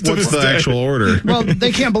numbers to What's this the day. actual order? Well,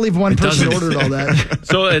 they can't believe one person doesn't- ordered all that.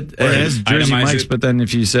 So it has Jersey Itemize Mike's, it. but then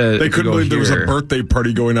if you said They couldn't believe there was a birthday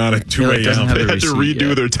party going on at 2 it doesn't a.m. have They the had to receipt redo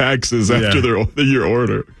yet. their taxes after your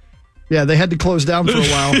order. Yeah, they had to close down for a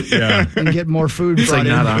while and get more food It's brought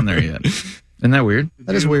not in. on there yet. Isn't that weird?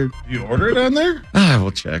 That is weird. You order it on there?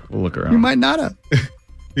 We'll check. We'll look around. You might not have.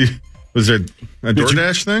 Was there a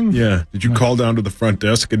DoorDash thing? Yeah. Did you call down to the front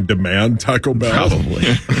desk and demand Taco Bell?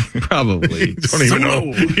 Probably. You don't even know.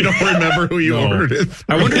 You don't remember who you ordered it.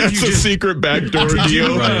 I wonder if That's you a just secret backdoor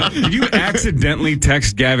deal. Did you accidentally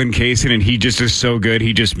text Gavin Kaysen and he just is so good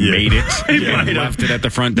he just made it and left it at the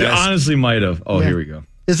front You desk? honestly might have. Oh, Yeah. here we go.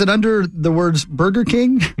 Is it under the words Burger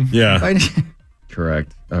King? Yeah.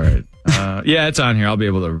 Correct. All right. Yeah, it's on here. I'll be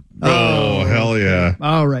able to. Oh, hell yeah.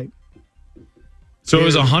 All right. So it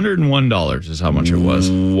was $101 is how much it was.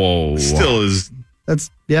 Whoa. Still is. That's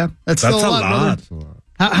still a lot. Brother.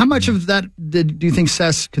 How much of that do you think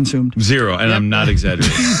Sess consumed? 0, and I'm not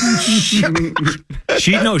exaggerating.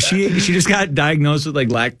 She just got diagnosed with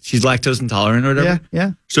she's lactose intolerant or whatever.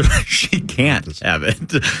 Yeah. So she can't have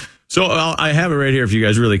it. So I have it right here if you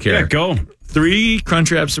guys really care. Yeah, go. 3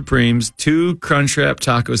 Crunchwrap Supremes, 2 Crunchwrap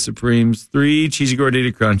Taco Supremes, 3 Cheesy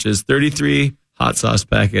Gordita Crunches, 33 hot sauce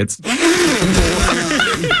packets,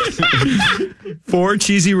 4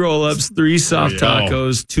 cheesy roll-ups, 3 soft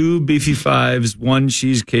tacos, 2 beefy fives, 1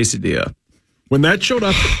 cheese quesadilla. When that showed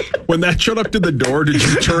up to the door, did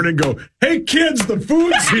you turn and go, "Hey kids, the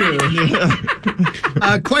food's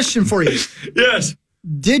here"? Question for you. Yes.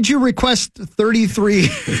 Did you request 33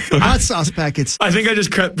 hot sauce packets? I think I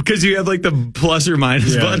just cut because you have the plus or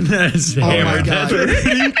minus button. That's my God.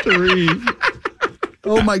 33.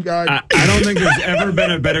 Oh my God. I don't think there's ever been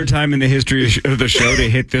a better time in the history of the show to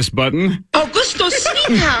hit this button. Augusto,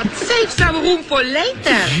 sweetheart, save some room for later.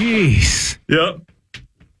 Jeez. Yep.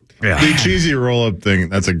 Yeah. The cheesy roll-up thing,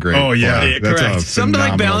 that's a great Oh, yeah. play. That's Correct. a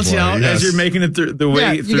Something balance you play. out as you're making it the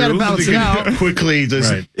way you through. got to balance it out. Quickly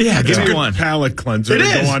just... Right. Yeah, give It's a me good one. palate cleanser It to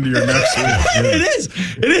is. go on to your next one. It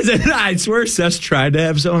is. And I swear Seth tried to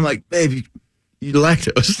have someone like, baby, you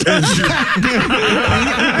lactose. That's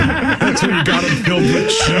when you got them filled with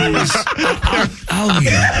cheese. Oh,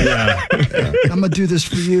 yeah. I'm going to do this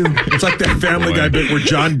for you. It's like that Family Guy bit where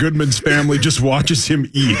John Goodman's family just watches him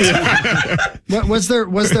eat. Was there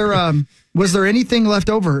Was there anything left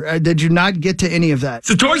over? Did you not get to any of that?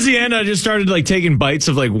 So towards the end, I just started like taking bites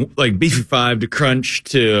of like beefy five to crunch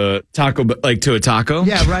to taco, like to a taco.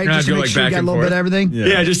 Yeah, right. Just to make sure you got a little bit of everything.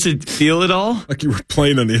 Yeah, just to feel it all. Like you were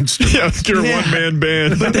playing an instrument. Yeah, like you're a one-man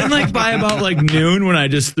band. But then like by about like noon when I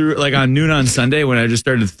just threw, like on noon on Sunday when I just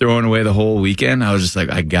started throwing away the whole weekend, I was just like,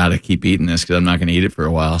 I got to keep eating this because I'm not going to eat it for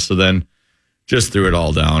a while. So then just threw it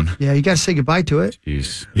all down. Yeah, you got to say goodbye to it.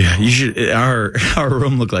 Jeez. Yeah, you should. Our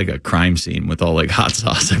room looked like a crime scene with all like hot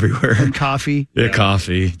sauce everywhere. And coffee. Yeah,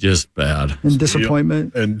 coffee. Just bad. And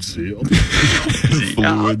disappointment. And zeal.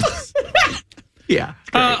 Fluids. Yeah.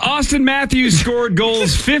 Austin Matthews scored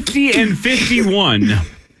goals 50 and 51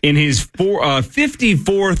 in his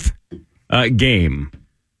 54th game.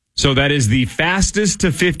 So that is the fastest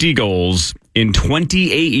to 50 goals in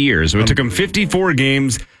 28 years. So it took him 54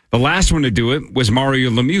 games. The last one to do it was Mario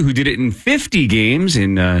Lemieux, who did it in 50 games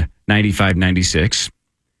in 95-96.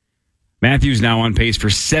 Matthews now on pace for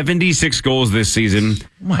 76 goals this season.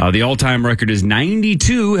 The all-time record is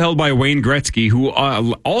 92, held by Wayne Gretzky, who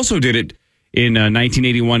also did it in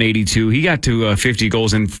 1981-82. He got to 50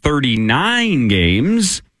 goals in 39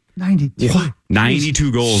 games. 92. What?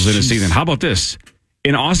 92 goals in a season. How about this?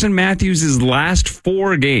 In Austin Matthews' last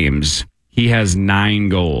 4 games, he has 9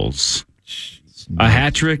 goals. A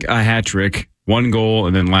hat trick, 1 goal,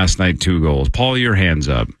 and then last night 2 goals. Paul, your hands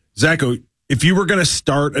up. Zacho, if you were going to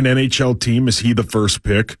start an NHL team, is he the first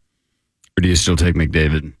pick? Or do you still take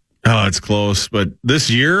McDavid? Oh, it's close. But this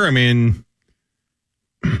year, I mean,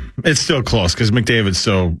 it's still close because McDavid's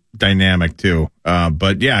so dynamic too.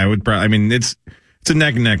 But yeah, I would probably, I mean, it's a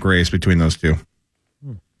neck and neck race between those two.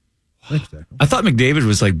 I thought McDavid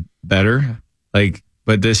was like better,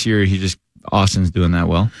 but this year Austin's doing that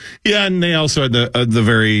well. Yeah, and they also had the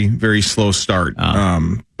very, very slow start.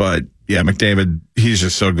 But yeah, McDavid, he's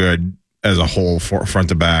just so good as a whole, front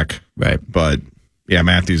to back. Right. But yeah,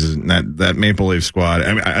 Matthews is that Maple Leaf squad.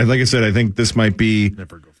 I mean, like I said, I think this might be.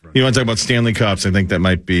 You want to talk about Stanley Cups? I think that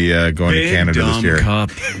might be going to Canada this year. Cup.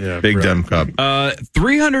 Yeah, Big Dumb Cup.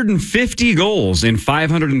 350 goals in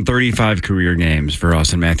 535 career games for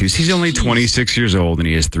Austin Matthews. He's only 26 years old, and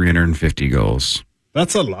he has 350 goals.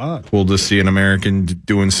 That's a lot. Cool to see an American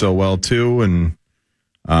doing so well too, and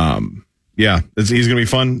yeah, he's going to be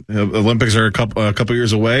fun. Olympics are a couple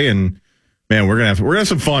years away, and man, we're gonna have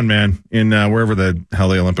some fun, man, in wherever the hell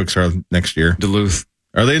the Olympics are next year. Duluth.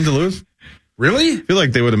 Are they in Duluth? Really? I feel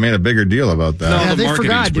like they would have made a bigger deal about that. No, the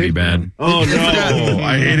marketing's pretty bad. Oh, no.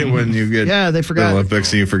 I hate it when you get they forgot the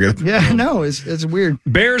Olympics and you forget. Yeah, no, it's weird.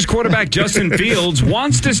 Bears quarterback Justin Fields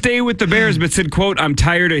wants to stay with the Bears, but said, quote, "I'm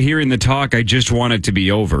tired of hearing the talk. I just want it to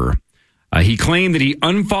be over." He claimed that he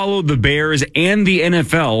unfollowed the Bears and the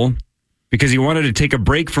NFL because he wanted to take a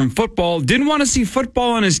break from football, didn't want to see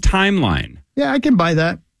football on his timeline. Yeah, I can buy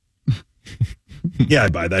that. Yeah, I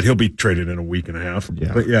buy that. He'll be traded in a week and a half.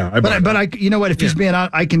 Yeah. But yeah, but you know what? If he's being out,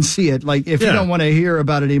 I can see it. Like if you don't want to hear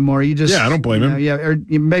about it anymore, you just I don't blame him. Yeah, or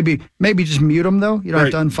maybe just mute him though. You don't have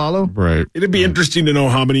to unfollow. Right. It'd be interesting to know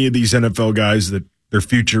how many of these NFL guys that their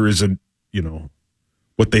future isn't,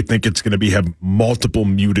 what they think it's going to be, have multiple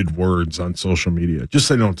muted words on social media. Just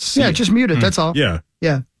so they don't see. Yeah, just mute it. That's all. Yeah.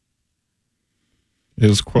 Yeah.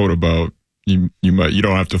 His quote about you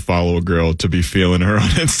don't have to follow a girl to be feeling her on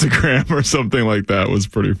Instagram or something like that was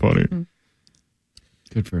pretty funny.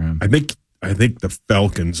 Good for him. I think the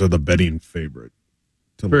Falcons are the betting favorite.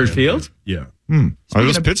 For Fields? Yeah. I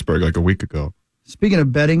was Pittsburgh like a week ago. Speaking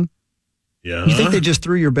of betting, yeah. You think they just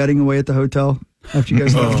threw your betting away at the hotel after you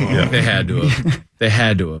guys left? Yeah. They had to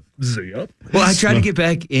have. Yep. Well, I tried to get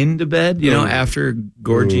back into bed, after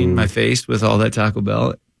gorging my face with all that Taco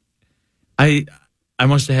Bell. I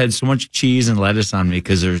must have had so much cheese and lettuce on me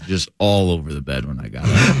because there's just all over the bed when I got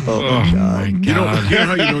up. Oh my God. You know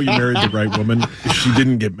how you married the right woman? She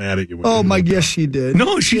didn't get mad at you. Oh my, yes, she did.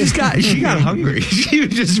 No, she got hungry.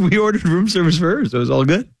 We ordered room service for her, so it was all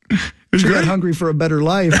good. She got hungry for a better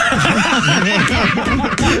life.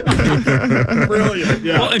 Brilliant.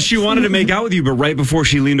 Yeah. Well, and she wanted to make out with you, but right before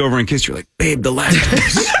she leaned over and kissed you, like, babe, the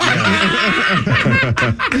lactose.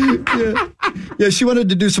 Yeah, she wanted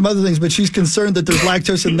to do some other things, but she's concerned that there's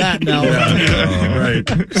lactose in that now. Right.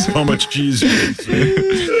 So much cheese.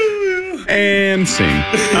 And sing.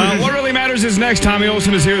 What really matters is next. Tommy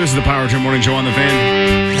Olson is here. This is the Power Trip Morning Show on the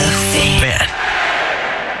Fan.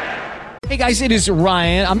 Hey guys, it is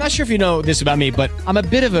Ryan. I'm not sure if you know this about me, but I'm a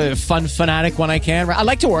bit of a fun fanatic when I can. I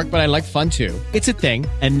like to work, but I like fun too. It's a thing.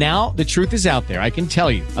 And now the truth is out there. I can tell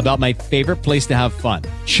you about my favorite place to have fun.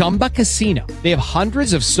 Chumba Casino. They have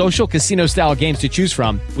hundreds of social casino style games to choose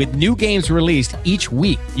from with new games released each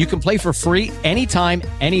week. You can play for free anytime,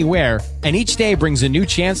 anywhere, And each day brings a new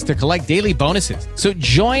chance to collect daily bonuses. So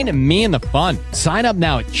join me in the fun. Sign up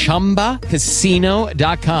now at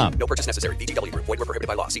ChumbaCasino.com. No purchase necessary. VGW Group. Void where prohibited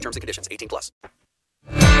by law. See terms and conditions. 18+.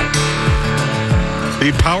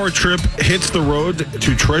 The Power Trip hits the road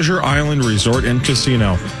to Treasure Island Resort and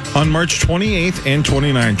Casino on March 28th and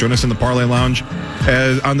 29th. Join us in the Parlay Lounge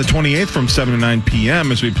on the 28th from 7 to 9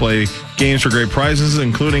 p.m. as we play games for great prizes,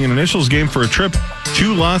 including an initials game for a trip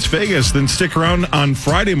to Las Vegas. Then stick around on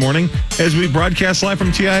Friday morning as we broadcast live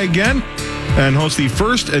from TI again and host the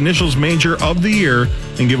first initials major of the year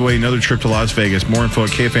and give away another trip to Las Vegas. More info at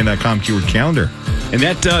KFAN.com, keyword calendar. And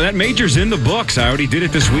that major's in the books. I already did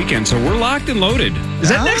it this weekend, so we're locked and loaded. Is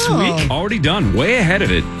that next week? Already done. Way ahead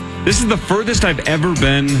of it. This is the furthest I've ever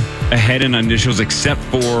been ahead in initials, except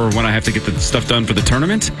for when I have to get the stuff done for the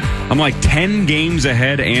tournament. I'm like 10 games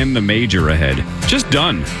ahead and the major ahead. Just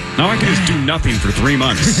done. Now I can just do nothing for 3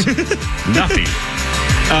 months. Nothing.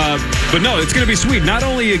 But no, it's going to be sweet. Not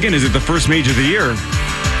only, again, is it the first major of the year,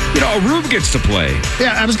 a Rube gets to play.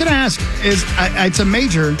 Yeah, I was going to ask, it's a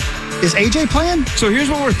major. Is AJ playing? So here's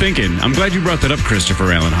what we're thinking. I'm glad you brought that up,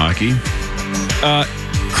 Christopher Allen Hockey.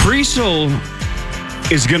 Creasel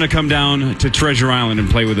is going to come down to Treasure Island and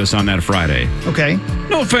play with us on that Friday. Okay.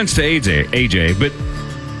 No offense to AJ, but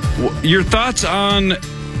your thoughts on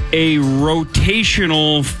a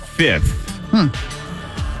rotational fifth?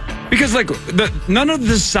 Because none of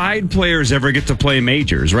the side players ever get to play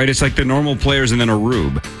majors, right? It's like the normal players and then a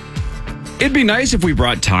Rube. It'd be nice if we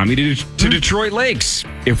brought Tommy to Detroit Lakes.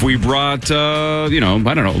 If we brought, I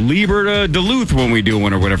don't know, Lieber to Duluth when we do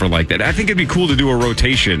one or whatever like that. I think it'd be cool to do a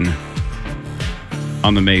rotation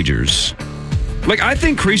on the majors. I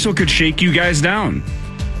think Creasel could shake you guys down.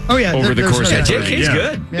 Oh, yeah. Over the course of the JK's year.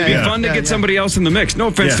 good. It'd be fun to get somebody else in the mix. No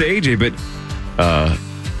offense to AJ, but I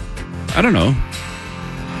don't know.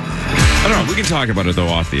 We can talk about it, though,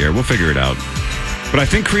 off the air. We'll figure it out. But I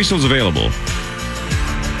think Creasel's available.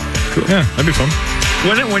 Cool. Yeah, that'd be fun.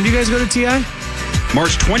 When do you guys go to TI?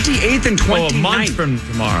 March 28th and 29th. Oh, a month from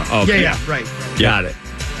tomorrow. Oh, okay. Yeah, right. Got it.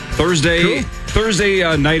 Thursday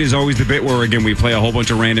night is always the bit where, again, we play a whole bunch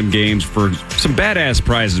of random games for some badass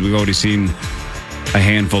prizes. We've already seen a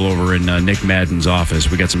handful over in Nick Madden's office.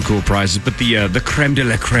 We got some cool prizes. But the creme de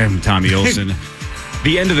la creme, Tommy Olson.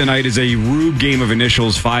 The end of the night is a Rube game of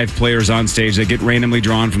initials, 5 players on stage that get randomly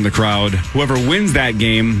drawn from the crowd. Whoever wins that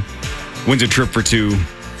game wins a trip for 2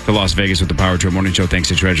 to Las Vegas with the Power Trip Morning Show, thanks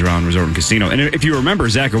to Treasure Island Resort and Casino. And if you remember,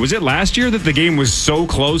 Zach, was it last year that the game was so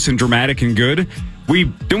close and dramatic and good?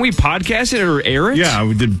 Didn't we podcast it or air it? Yeah,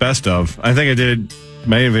 we did best of. I think I did.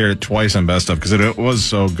 May have aired it twice on best of because it was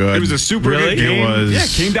so good. It was a super good game. It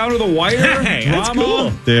came down to the wire. Hey, that's cool.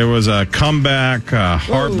 There was a comeback,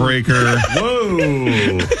 heartbreaker.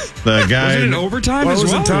 Whoa! The guy was it in overtime as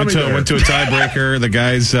well? Went to a tiebreaker. The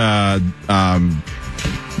guy's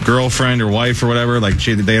girlfriend or wife or whatever, they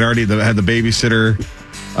had already had the babysitter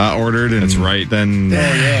ordered, and that's right. Then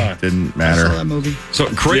didn't matter. I saw that movie. So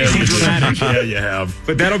crazy dramatic. Yeah, you have.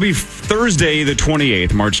 But that'll be Thursday, the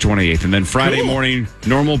 28th, March 28th, and then Friday morning,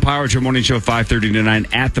 normal Power Trip Morning Show, 5:30 to 9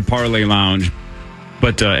 at the Parlay Lounge.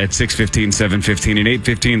 But at 6:15, 7:15, and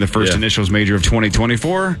 8:15, the first initials major of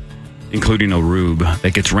 2024, including a Rube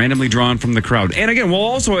that gets randomly drawn from the crowd. And again, we'll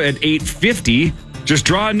also at 8:50 just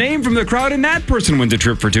draw a name from the crowd, and that person wins a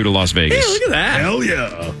trip for 2 to Las Vegas. Hey, look at that. Hell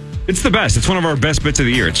yeah. It's the best. It's one of our best bits of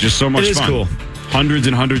the year. It's just so much fun. Cool. Hundreds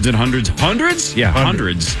and hundreds and hundreds. Hundreds? Yeah,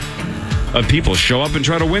 hundreds of people show up and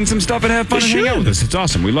try to win some stuff and have fun and hang out with us. It's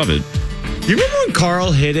awesome. We love it. You remember when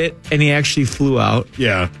Carl hit it and he actually flew out?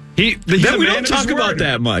 Yeah. We don't talk about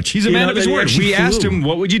that much. He's a man of his word. We asked him,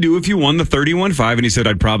 what would you do if you won the 31.5? And he said,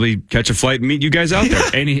 I'd probably catch a flight and meet you guys out there.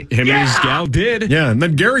 And him and his gal did. Yeah, and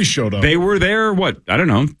then Gary showed up. They were there, 10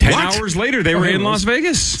 hours later, they were in Las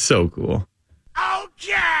Vegas. So cool.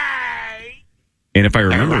 Okay. And if I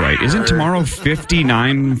remember right, isn't tomorrow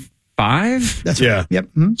 59.5? That's right. Yep.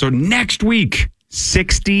 Mm-hmm. So next week,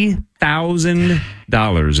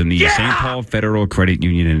 $60,000 in the St. Paul Federal Credit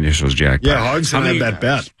Union initials jackpot. Yeah, Hogs had that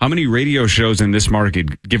bet. How many radio shows in this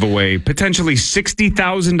market give away potentially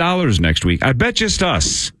 $60,000 next week? I bet just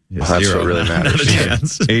us. Well, that's what really matters. Not a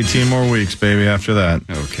chance. 18 more weeks, baby, after that.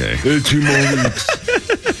 Okay. 18 more weeks.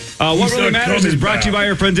 What really matters is brought to you by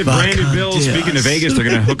our friends at Branded Bills. Speaking of Vegas, they're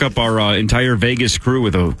going to hook up our entire Vegas crew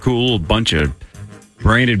with a cool bunch of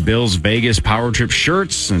Branded Bills Vegas Power Trip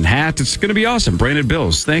shirts and hats. It's going to be awesome. Branded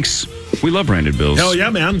Bills. Thanks. We love Branded Bills. Hell yeah,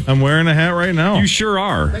 man. I'm wearing a hat right now. You sure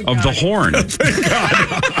are. The horn. Thank God.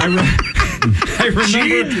 I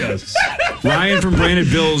remember Ryan from Branded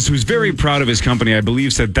Bills, who's very proud of his company, I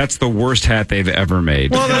believe, said that's the worst hat they've ever made.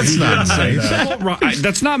 Well, that's not nice.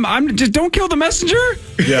 That's not. Just don't kill the messenger.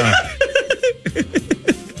 Yeah.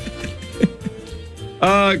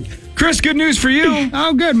 Chris, good news for you.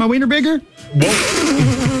 Oh, good. My wiener bigger? The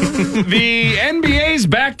NBA's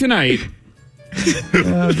back tonight.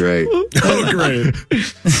 Oh, great. Oh, great.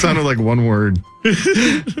 Sounded like one word.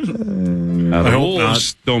 The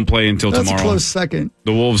Wolves don't play until That's tomorrow. a close second.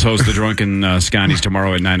 The Wolves host the Drunken Scotties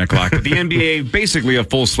tomorrow at 9 o'clock. But the NBA, basically a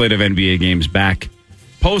full slate of NBA games back.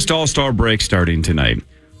 Post All-Star break starting tonight.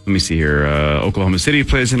 Let me see here. Oklahoma City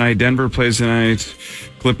plays tonight. Denver plays tonight.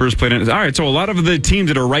 Clippers play tonight. All right, so a lot of the teams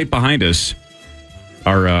that are right behind us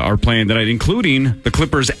are playing tonight, including the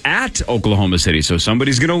Clippers at Oklahoma City. So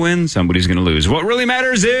somebody's going to win, somebody's going to lose. What really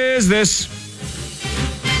matters is this.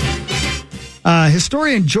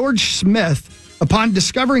 Historian George Smith, upon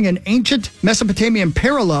discovering an ancient Mesopotamian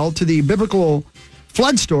parallel to the biblical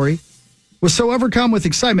flood story, was so overcome with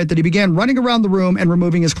excitement that he began running around the room and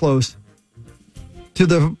removing his clothes, to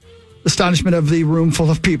the astonishment of the room full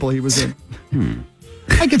of people he was in.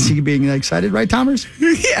 I can see you being excited, right, Thomas?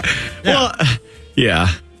 Yeah. Well, yeah.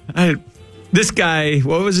 This guy,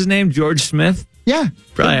 what was his name? George Smith? Yeah.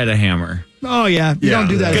 Probably had a hammer. Oh, yeah. You don't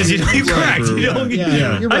do that. Because you're correct. You don't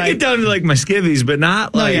You're right. I get down to like my skivvies, but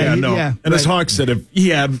not like. And as Hawk said, if he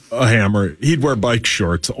had a hammer, he'd wear bike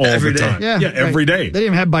shorts all the time. Yeah, every day. They didn't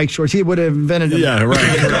even have bike shorts. He would have invented them. Yeah,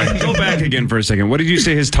 right. Go back again for a second. What did you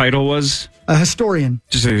say his title was? A historian.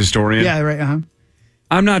 Just a historian? Yeah, right. Uh-huh.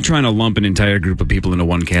 I'm not trying to lump an entire group of people into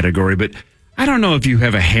one category, but I don't know if you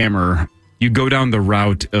have a hammer, you go down the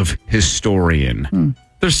route of historian.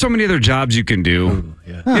 There's so many other jobs you can do.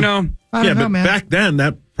 You know? I don't know, man. Back then,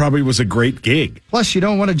 that probably was a great gig. Plus, you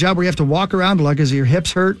don't want a job where you have to walk around like as your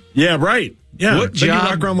hips hurt. Yeah, right. Yeah. What then job? you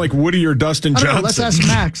walk around like Woody or Dustin I don't know, Johnson. let's ask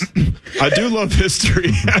Max. I do love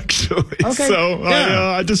history, actually. Okay. So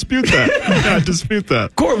I dispute that. I dispute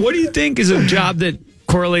that. Cor, what do you think is a job that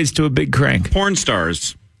correlates to a big crank? Porn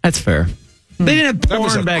stars. That's fair. They didn't have That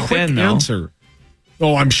was porn a back quick then, though. answer.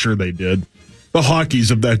 Oh, I'm sure they did. The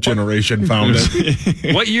Hockeys of that generation found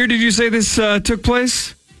it. What year did you say this took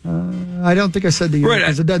place? I don't think I said the year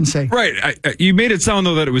because it doesn't say. Right. You made it sound,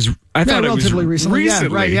 though, that it was... I thought it was relatively recently. Yeah,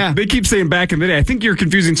 right, yeah. They keep saying back in the day. I think you're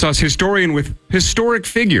confusing Sauce historian with historic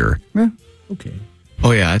figure. Yeah. Okay.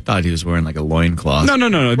 Oh, yeah. I thought he was wearing like a loincloth.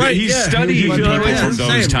 No. Right, He's yeah. studying people from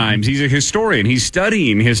those times. He's a historian. He's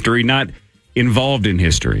studying history, not involved in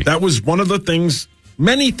history. That was one of the things,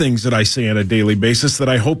 many things that I say on a daily basis that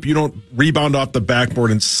I hope you don't rebound off the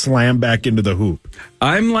backboard and slam back into the hoop.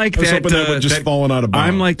 I'm like I was that. hoping that would just fallen out of bounds.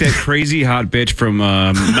 I'm like that crazy hot bitch from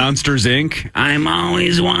Monsters Inc. I'm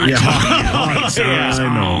always watching. Yeah,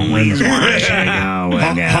 I know. Always watching.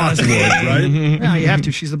 Hotwood, right? Yeah, you have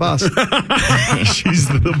to. She's the boss. She's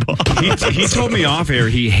the boss. He told me off air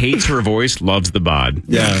he hates her voice, loves the bod.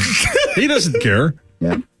 Yeah. He doesn't care.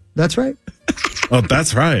 Yeah, that's right. Oh,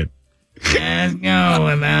 that's right. Let's go,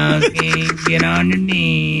 Lebowski. Get on your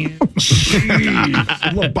knees.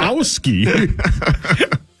 Lebowski.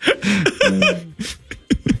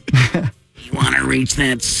 You want to reach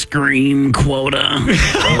that scream quota?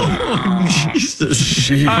 Jesus.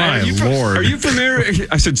 My Lord. Are you familiar?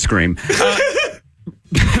 I said scream.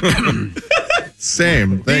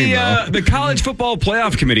 Same thing, The college football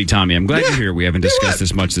playoff committee, Tommy. I'm glad you're here. We haven't discussed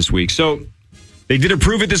this much this week. So they did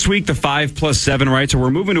approve it this week, the 5+7, right? So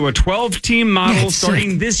we're moving to a 12-team model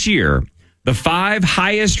starting this year. The 5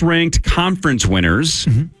 highest-ranked conference winners,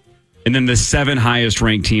 and then the 7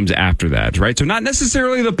 highest-ranked teams after that, right? So not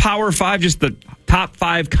necessarily the Power 5, just the top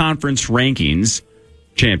 5 conference rankings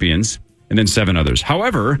champions, and then 7 others.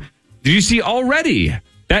 However, did you see already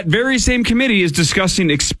that very same committee is discussing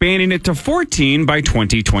expanding it to 14 by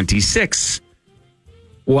 2026?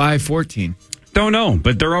 Why 14? Don't know,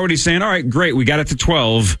 but they're already saying, all right, great, we got it to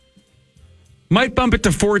 12. Might bump it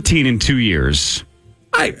to 14 in 2 years.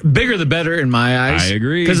 Bigger the better in my eyes. I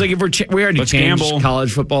agree. Because like if we already Let's changed gamble.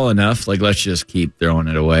 college football enough, like let's just keep throwing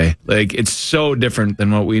it away. Like it's so different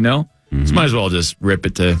than what we know. So might as well just rip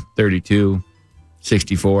it to 32,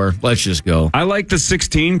 64. Let's just go. I like the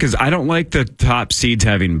 16 because I don't like the top seeds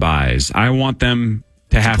having buys. I want them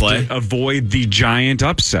to have play? to avoid the giant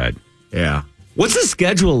upset. Yeah. What's the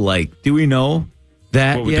schedule like? Do we know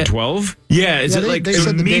that What, with yet? the 12? Yeah, is it like they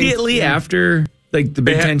said the immediately dates, yeah. after like the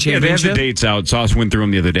Big Ten Yeah, they have championship? the dates out. Sauce went through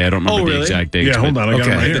them the other day. I don't remember the really? exact dates. Yeah, hold but- on. I got it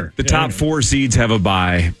right Okay. here. The top 4 seeds have a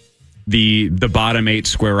bye. The bottom 8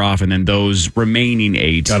 square off, and then those remaining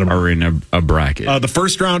 8 Got 'em. are in a bracket. The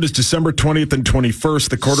first round is December 20th and 21st.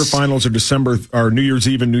 The quarterfinals are New Year's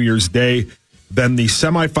Eve and New Year's Day. Then the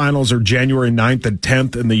semifinals are January 9th and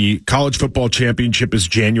 10th, and the college football championship is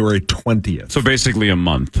January 20th. So basically a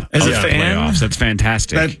month As of a fan? playoffs. That's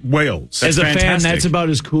fantastic. That Wales. As a fan, fantastic. that's about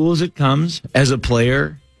as cool as it comes. As a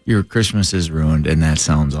player, your Christmas is ruined, and that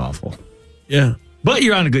sounds awful. Yeah. But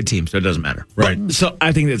you're on a good team, so it doesn't matter. Right. So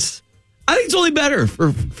I think it's only better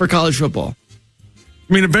for college football.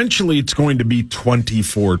 I mean, eventually it's going to be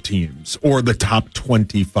 24 teams or the top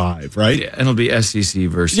 25, right? Yeah, and it'll be SEC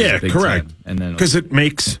versus Big correct. 10, and then because it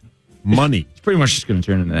makes money. It's pretty much just going to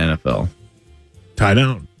turn into the NFL. Tie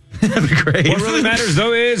down. That'd be great. What really matters,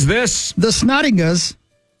 though, is this. The Snottingas,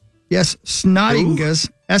 yes, Snottingas,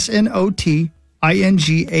 Snottingas,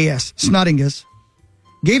 Snottingas,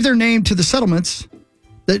 gave their name to the settlements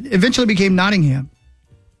that eventually became Nottingham.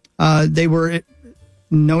 They were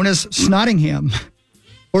known as Snottingham,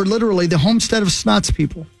 or literally the homestead of Snots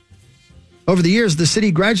people. Over the years, the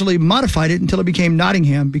city gradually modified it until it became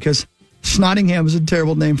Nottingham because Snottingham was a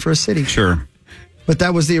terrible name for a city. Sure. But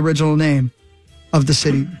that was the original name of the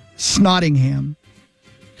city, Snottingham.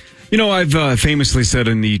 You know, I've famously said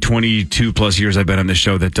in the 22 plus years I've been on this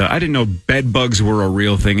show that I didn't know bed bugs were a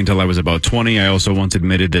real thing until I was about 20. I also once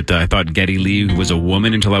admitted that I thought Geddy Lee was a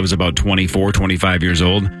woman until I was about 24, 25 years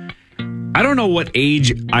old. I don't know what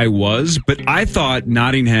age I was, but I thought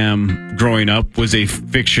Nottingham growing up was a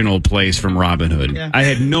fictional place from Robin Hood. Yeah. I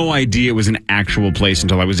had no idea it was an actual place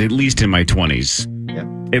until I was at least in my 20s.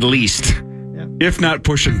 Yeah. At least. Yeah. If not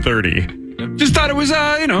pushing 30. Just thought it was,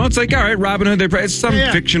 it's like, all right, Robin Hood, it's some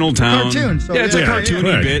fictional town. Cartoon. So it's a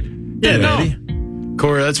cartoony bit. Yeah, no.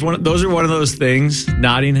 Corey, those are one of those things,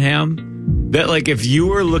 Nottingham, that like if you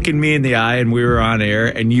were looking me in the eye and we were on air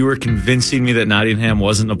and you were convincing me that Nottingham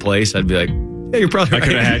wasn't a place, I'd be like, yeah, you're probably right. I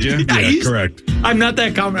could have had you. Yeah, correct. I'm not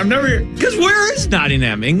that common. I'm never, because where is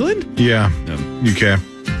Nottingham? England? Yeah. UK.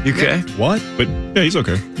 UK? What? But yeah, he's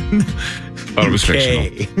okay. Thought it was fictional.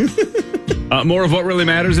 More of what really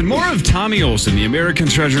matters and more of Tommy Olson, the American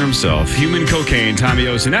treasure himself. Human cocaine, Tommy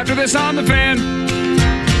Olson. After this on The Fan.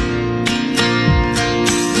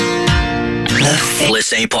 Bliss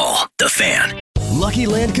St. Paul, The Fan. Lucky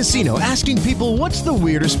Land Casino asking people, what's the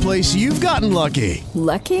weirdest place you've gotten lucky?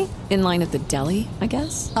 Lucky? In line at the deli, I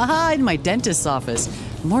guess? Aha, in my dentist's office.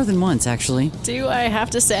 More than once, actually. Do I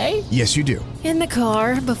have to say? Yes, you do. In the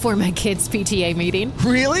car before my kids' PTA meeting.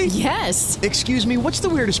 Really? Yes. Excuse me, what's the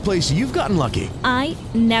weirdest place you've gotten lucky? I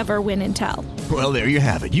never win and tell. Well, there you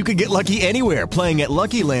have it. You can get lucky anywhere, playing at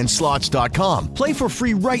LuckyLandSlots.com. Play for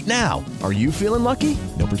free right now. Are you feeling lucky?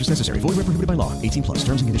 No purchase necessary. Void where prohibited by law. 18 plus.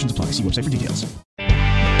 Terms and conditions apply. See website for details.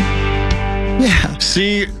 Yeah.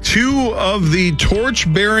 See, two of the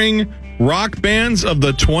torch-bearing rock bands of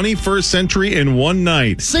the 21st century in one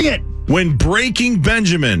night. Sing it. When Breaking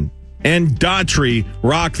Benjamin and Daughtry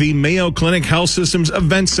rock the Mayo Clinic Health Systems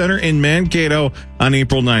Event Center in Mankato on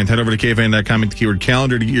April 9th. Head over to KFAN.com and the keyword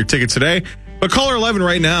calendar to get your tickets today. But caller 11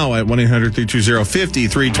 right now at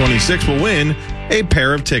 1-800-320-5326 will win a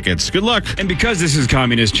pair of tickets. Good luck. And because this is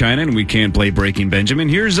Communist China and we can't play Breaking Benjamin,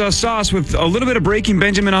 here's Sauce with a little bit of Breaking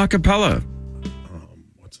Benjamin a cappella.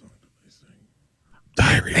 What's the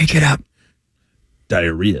diarrhea? Make it up.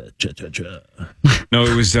 Diarrhea. Cha-cha-cha. No,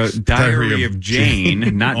 it was Diary of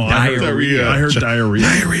Jane, not diarrhea. I heard diarrhea.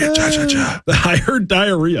 Diarrhea. Cha-cha-cha. I heard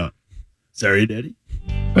diarrhea. Sorry, Daddy.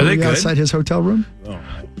 Are they good? Outside his hotel room? Oh.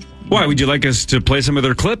 Why? Would you like us to play some of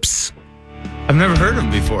their clips? I've never heard them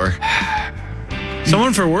before.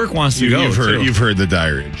 Someone for work wants to go. You've heard the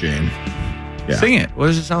Diary of Jane. Yeah. Sing it. What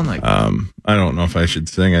does it sound like? I don't know if I should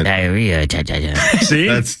sing it. Diarrhea. See?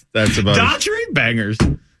 That's about Daughtry bangers.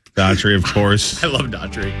 Daughtry, of course. I love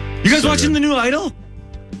Daughtry. You guys watching the new Idol?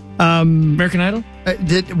 American Idol?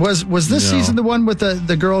 Was this season the one with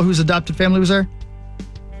the girl whose adopted family was there?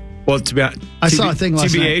 Well, to be honest, I saw a thing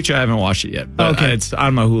last night. TBH, I haven't watched it yet, but it's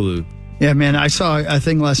on my Hulu. Yeah, man, I saw a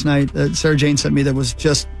thing last night that Sarah Jane sent me that was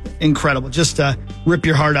just incredible. Just rip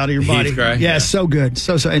your heart out of your body. Cry? Yeah, so good.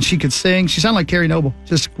 So, and she could sing. She sounded like Carrie Noble.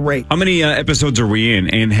 Just great. How many episodes are we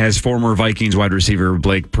in? And has former Vikings wide receiver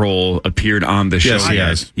Blake Prohl appeared on the show? Yes, he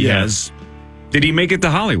has. He has. Did he make it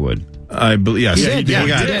to Hollywood? I believe, yes. He did. He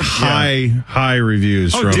got high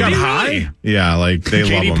reviews from did he high? really? Yeah, like they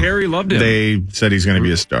love him. Katy Perry loved him. They said he's going to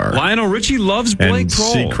be a star. Lionel Richie loves Blake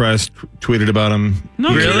Prohl. Seacrest tweeted about him.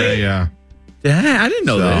 No, really? Yeah. Yeah, I didn't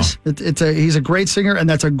know this. He's a great singer, and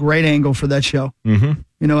that's a great angle for that show. Mm-hmm.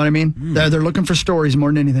 You know what I mean? They're looking for stories more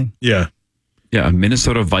than anything. Yeah. Yeah, a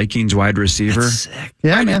Minnesota Vikings wide receiver. That's sick.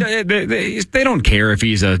 Yeah, man. They don't care if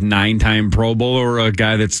he's a 9-time Pro Bowl or a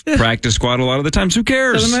guy that's practice squad a lot of the times. Who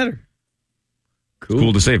cares? Doesn't matter.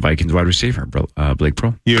 Cool to say, Vikings wide receiver, Blake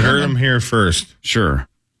Prohl. You heard him here first. Sure.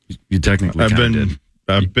 You technically did.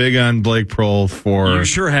 Big on Blake Prohl for... You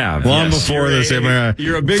sure have. Long before this.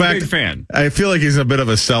 You're a big fan. I feel like he's a bit of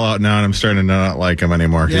a sellout now, and I'm starting to not like him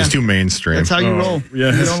anymore. He's too mainstream. That's how you roll.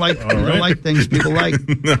 Yes. You don't like things people like.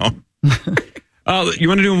 No. You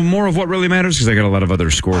want to do more of what really matters? Because I got a lot of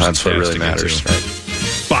other scores. That's what really matters. Right?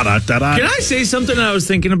 Can I say something I was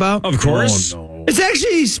thinking about? Of course. Oh, no. It's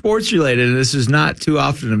actually sports related, and this is not too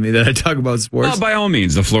often to me that I talk about sports. Well, by all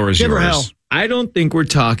means, the floor is yours. I don't think we're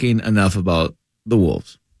talking enough about the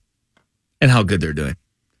Wolves and how good they're doing.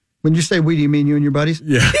 When you say we, do you mean you and your buddies?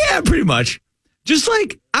 Yeah, pretty much. Just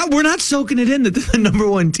like, we're not soaking it in that they're the number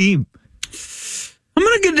one team.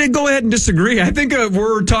 I'm going to go ahead and disagree. I think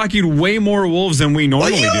we're talking way more Wolves than we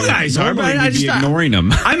normally do. You guys are, but I just ignoring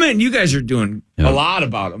them. I meant you guys are doing a lot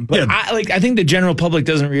about them. But I think the general public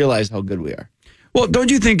doesn't realize how good we are. Well,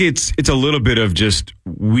 don't you think it's a little bit of just,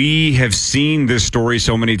 we have seen this story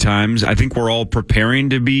so many times. I think we're all preparing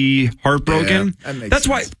to be heartbroken. Yeah, That's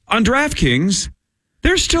why on DraftKings,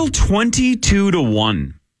 they're still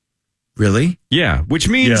 22-1. Really? Yeah, which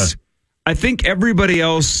means I think everybody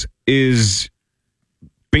else is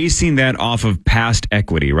basing that off of past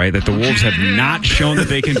equity, right? That the Wolves have not shown that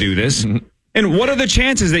they can do this. And what are the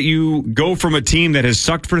chances that you go from a team that has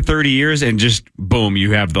sucked for 30 years and just, boom,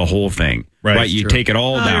 you have the whole thing, right? You take it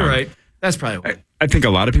all down. You're right. That's probably why. I think a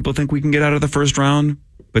lot of people think we can get out of the first round,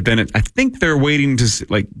 but then I think they're waiting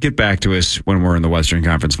to get back to us when we're in the Western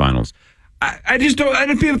Conference Finals. I just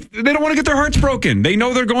don't. They don't want to get their hearts broken. They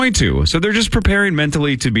know they're going to, so they're just preparing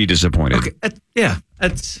mentally to be disappointed. Okay,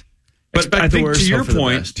 that's. But I think to your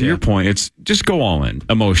point, it's just go all in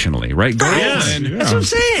emotionally, right? Go all in. That's what I'm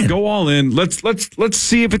saying. Go all in. Let's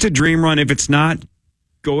see if it's a dream run. If it's not,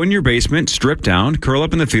 go in your basement, strip down, curl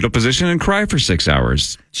up in the fetal position, and cry for 6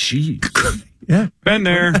 hours. Jeez. Yeah, been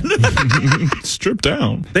there. Strip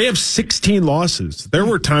down. They have 16 losses. There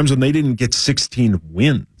were times when they didn't get 16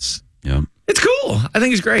 wins. Yeah, it's cool. I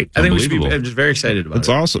think it's great. I think we should be. I'm just very excited about it. It's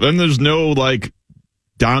awesome. And there's no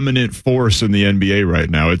dominant force in the NBA right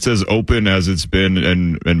now. It's as open as it's been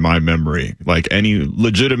in my memory.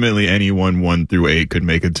 Legitimately anyone 1 through 8 could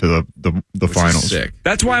make it to the finals. Sick.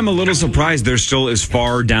 That's why I'm a little surprised they're still as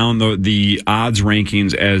far down the odds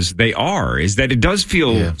rankings as they are, is that it does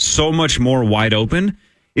feel so much more wide open.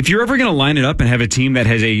 If you're ever going to line it up and have a team that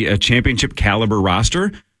has a championship caliber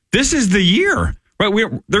roster, this is the year.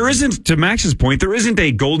 Right? There isn't, to Max's point, there isn't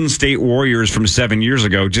a Golden State Warriors from 7 years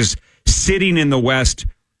ago just sitting in the West,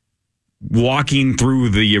 walking through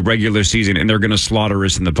the regular season, and they're going to slaughter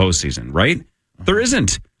us in the postseason, right? There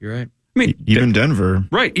isn't. You're right. I mean, even Denver.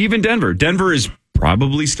 Right, even Denver. Denver is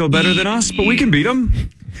probably still better than us, but we can beat them.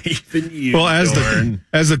 Even you, well, as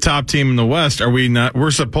the top team in the West, are we not?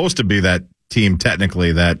 We're supposed to be that team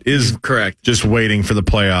technically that is correct. Just waiting for the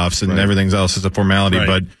playoffs and everything else is a formality,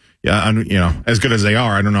 but. Yeah, as good as they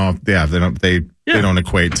are, I don't know. They don't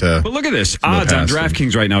equate to. But look at this odds on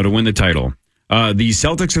DraftKings right now to win the title. The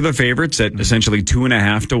Celtics are the favorites at essentially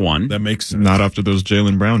 2.5-1. That makes sense. Not after those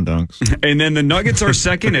Jaylen Brown dunks. And then the Nuggets are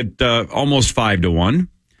second at almost 5-1.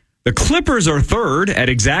 The Clippers are third at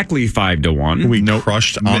exactly 5-1. We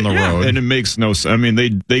crushed on the road, and it makes no sense. I mean,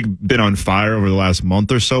 they've been on fire over the last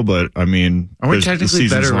month or so, but I mean, are we technically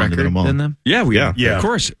better record than them? Yeah, we are. Yeah, of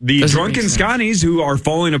course. The drunken Scotties, who are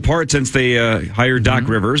falling apart since they hired Doc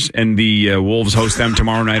Rivers, and the Wolves host them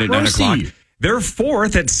tomorrow night at 9 o'clock. They're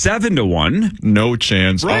fourth at 7-1. No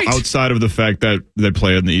chance. Right. Outside of the fact that they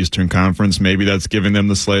play in the Eastern Conference, maybe that's giving them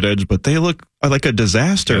the slight edge, but they look like a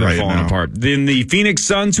disaster right falling now. Apart. Then the Phoenix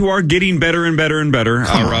Suns, who are getting better and better and better,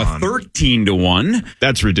 are 13-1.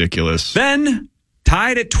 That's ridiculous. Then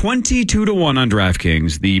tied at 22-1 on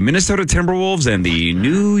DraftKings, the Minnesota Timberwolves and the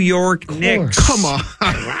New York Knicks. Come on.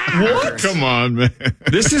 What? Come on, man.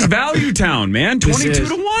 This is Value Town, man.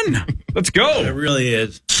 22-1. Let's go. It really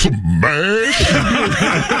is. Smash.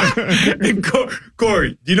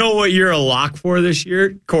 Corey, do you know what you're a lock for this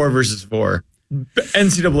year? Core versus 4.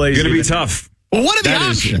 NCAA is going to be tough. Well, what are the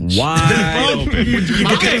options? Wide open. You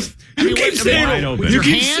keep saying wide open. You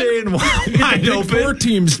keep saying wide open. 4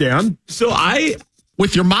 teams down. So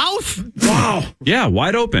with your mouth? Wow. Yeah,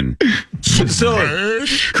 wide open. So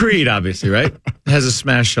Creed, obviously, right? Has a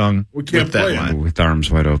smash song with that line. With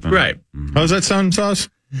arms wide open. Right. How's that sound, Sauce?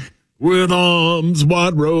 With arms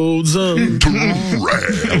wide roads on.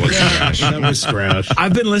 That was scratch.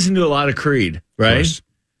 I've been listening to a lot of Creed, right?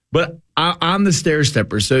 But I'm the stair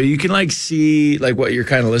stepper, so you can see what you're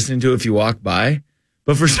kind of listening to if you walk by.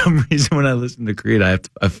 But for some reason, when I listen to Creed, I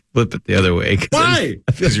flip it the other way. Why?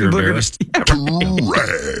 Because you're embarrassed. Yeah, right.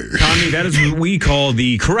 Tommy, that is what we call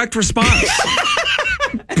the correct response.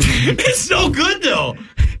 It's so good, though.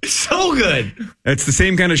 It's so good. It's the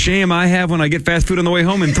same kind of shame I have when I get fast food on the way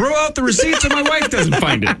home and throw out the receipt so my wife doesn't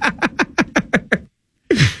find it.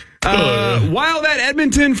 Wild at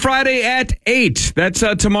Edmonton Friday at 8. That's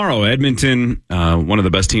tomorrow. Edmonton, one of the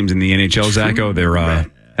best teams in the NHL, Zacho. They're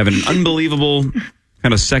having an unbelievable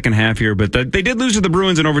kind of second half here. But they did lose to the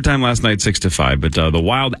Bruins in overtime last night, 6-5. But the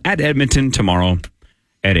Wild at Edmonton tomorrow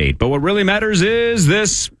at 8. But what really matters is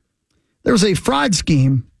this. There was a fraud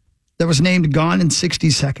scheme that was named Gone in 60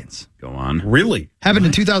 Seconds. Go on. Really? Happened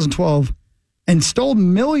in 2012 and stole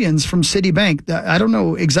millions from Citibank. I don't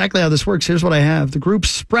know exactly how this works. Here's what I have. The group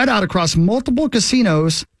spread out across multiple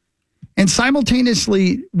casinos and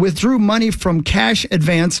simultaneously withdrew money from cash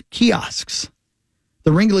advance kiosks.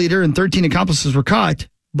 The ringleader and 13 accomplices were caught,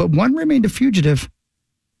 but one remained a fugitive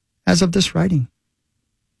as of this writing.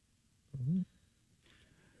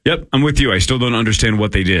 Yep, I'm with you. I still don't understand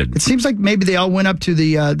what they did. It seems like maybe they all went up to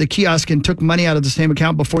the kiosk and took money out of the same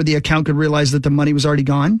account before the account could realize that the money was already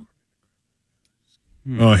gone.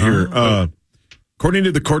 According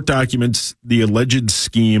to the court documents, the alleged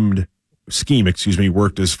scheme,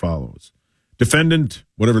 worked as follows. Defendant,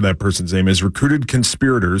 whatever that person's name is, recruited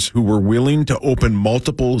conspirators who were willing to open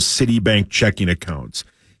multiple Citibank checking accounts.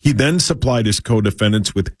 He then supplied his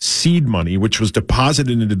co-defendants with seed money, which was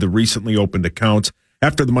deposited into the recently opened accounts.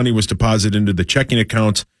 After the money was deposited into the checking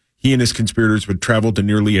accounts, he and his conspirators would travel to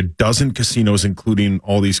nearly a dozen casinos, including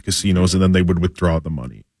all these casinos, and then they would withdraw the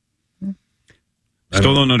money.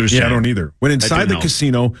 Still don't understand. Yeah, I don't either. When inside the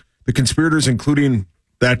casino, the conspirators, including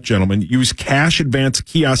that gentleman, used cash advance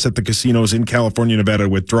kiosks at the casinos in California, Nevada to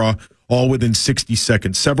withdraw, all within 60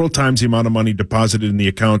 seconds. Several times the amount of money deposited in the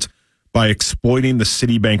accounts by exploiting the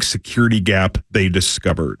Citibank security gap they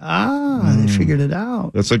discovered. They figured it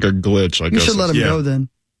out. That's like a glitch. I You guess should let them go then.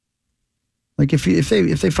 Like if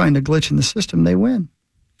they find a glitch in the system, they win.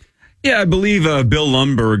 Yeah, I believe Bill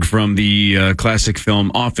Lumbergh from the classic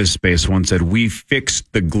film Office Space once said, "We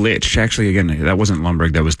fixed the glitch." Actually, again, that wasn't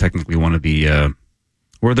Lumbergh. That was technically one of the, what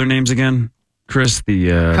were their names again? Chris, the...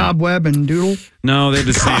 Cobweb and Doodle? No, they had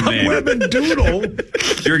the same name. Cobweb and Doodle?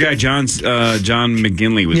 Your guy, John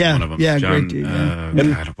McGinley, was one of them. Yeah, John, great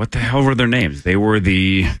dude. God, what the hell were their names? They were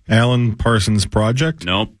the... Alan Parsons Project?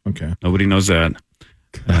 Nope. Okay. Nobody knows that.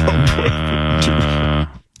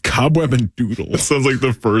 Cobweb and Doodle. That sounds like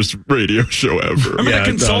the first radio show ever. Remember the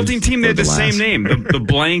consulting team? They had the same name. The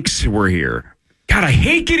blanks were here. God, I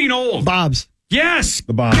hate getting old. Bob's. Yes.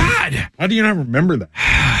 The Bob's. God. How do you not remember that?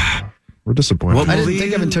 We're disappointed. I didn't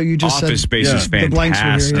think of it until you just Office said Space is the blanks were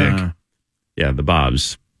fantastic. here. Yeah, the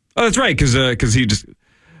Bobs. Oh, that's right, because he just...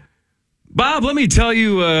 Bob, let me tell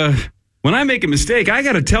you, when I make a mistake, I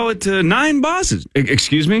got to tell it to 9 bosses.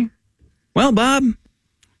 Excuse me? Well, Bob...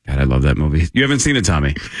 God, I love that movie. You haven't seen it,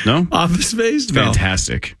 Tommy? No? Office Space? It's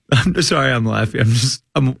fantastic. I'm sorry, I'm laughing.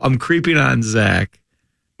 I'm creeping on Zach.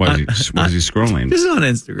 Why is he scrolling? Just on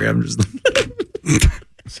Instagram.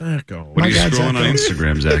 Zacko. What are you scrolling on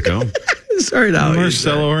Instagram, Zacko? Sorry, now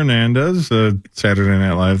Marcelo Hernandez, the Saturday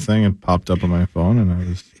Night Live thing. It popped up on my phone, and I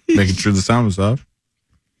was making sure the sound was off.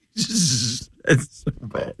 It's so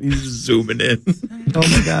bad. He's zooming in. Oh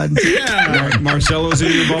my God! Yeah, Marcelo's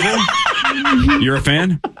in your bubble. You're a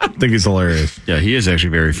fan? I think he's hilarious. Yeah, he is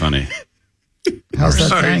actually very funny. How's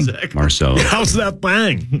that thing? Zach. Marcelo. How's that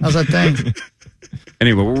thing? How's that thing?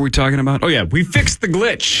 Anyway, what were we talking about? Oh yeah, we fixed the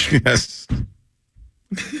glitch. Yes.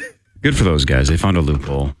 Good for those guys. They found a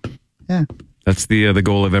loophole. Yeah. That's the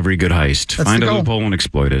goal of every good heist. That's Find the a goal. loophole and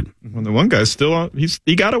exploit it. When the one guy's still on,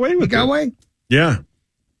 he got away with it. Got away. Yeah.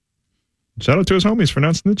 Shout out to his homies for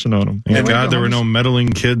not snitching on him. Thank God there were no meddling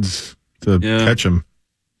kids to catch him.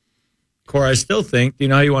 Cora, I still think, do you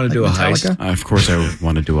know how you want to do a heist? Of course I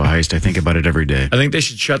want to do a heist. I think about it every day. I think they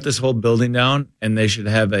should shut this whole building down and they should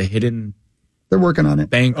have a hidden They're working on it.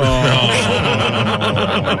 bank. The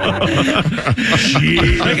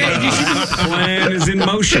plan is in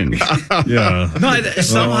motion. Yeah. No,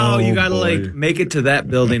 somehow you got to make it to that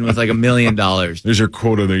building with like $1 million There's your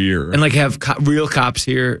quote of the year. and like have real cops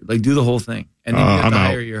here, like do the whole thing. And then you have I'm to out.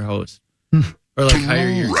 hire your host. Or like hire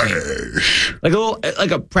your team.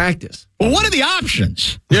 Like a practice. Well, what are the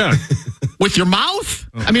options? Yeah. With your mouth?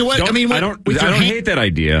 I mean, what? I don't hate that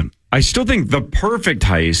idea. I still think the perfect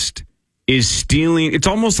heist is stealing. It's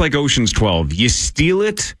almost like Ocean's 12. You steal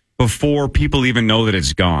it before people even know that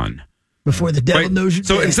it's gone. Before the devil knows you're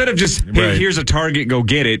So dead. instead of just, hey, here's a target, go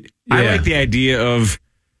get it. I like the idea of,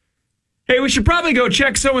 hey, we should probably go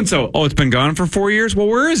check so-and-so. Oh, it's been gone for 4 years? Well,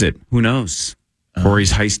 where is it? Who knows?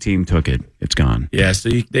 Corey's heist team took it. It's gone. Yeah, so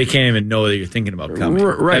they can't even know that you're thinking about coming.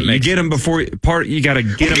 Right. You get them before, you got to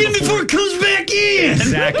get them before it comes back again.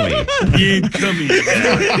 Exactly. He ain't coming back.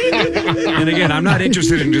 And again, I'm not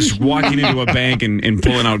interested in just walking into a bank and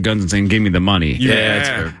pulling out guns and saying, "Give me the money." Yeah, that's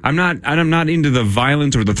fair. I'm not into the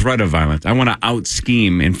violence or the threat of violence. I want to out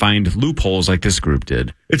scheme and find loopholes like this group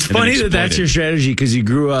did. It's And then funny that exploit that's it. your strategy because you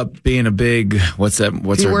grew up being a big what's that?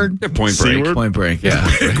 What's our Keyword? Point Break. Point Break. Yeah.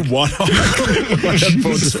 What? My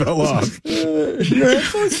headphones fell off. What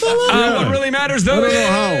really matters though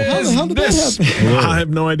is How did that this. happen? I have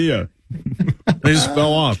no idea. They just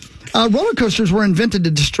fell off. Roller coasters were invented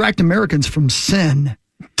to distract Americans from sin.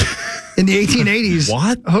 In the 1880s,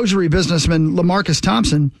 hosiery businessman Lamarcus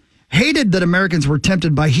Thompson hated that Americans were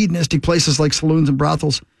tempted by hedonistic places like saloons and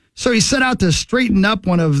brothels. So he set out to straighten up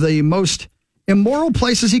one of the most immoral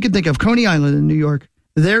places he could think of, Coney Island in New York.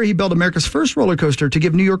 There he built America's first roller coaster to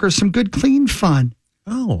give New Yorkers some good, clean fun.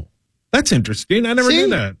 Oh, that's interesting. I never knew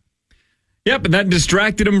that. Yep, and that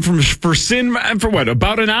distracted them for sin for what,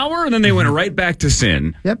 about an hour? And then they went right back to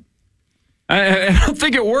sin. Yep. I don't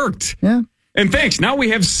think it worked. Yeah. And thanks. Now we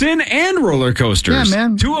have sin and roller coasters. Yeah,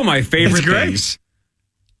 man. Two of my favorite That's great. things.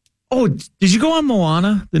 Oh, did you go on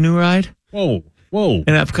Moana, the new ride? Whoa. In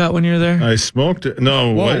Epcot when you were there? I smoked it.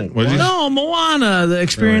 No, Whoa, what? No, Moana, the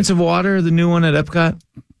Experience of Water, the new one at Epcot.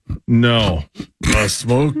 No, I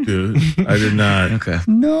smoked it. I did not. Okay.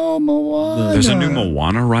 No, Moana. There's a new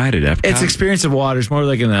Moana ride at Epcot. It's Experience of Water. It's more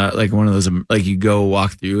like like one of those, like you go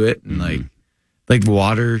walk through it and like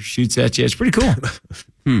water shoots at you. It's pretty cool.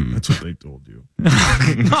 That's what they told you. No,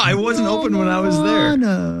 I wasn't open when I was there.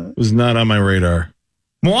 Moana. It was not on my radar.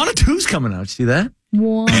 Moana 2's coming out. See that?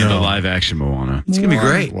 Moana. The live action Moana. It's going to be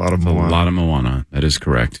great. A lot of A Moana. lot of Moana. That is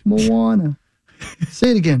correct. Moana.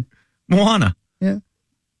 Say it again. Moana. Yeah.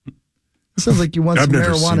 It sounds like you want I've some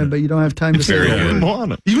never seen marijuana, it. but you don't have time to say very it. good.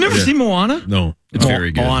 Moana. You've never seen Moana? No. It's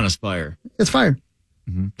very good. Moana's fire. It's fire.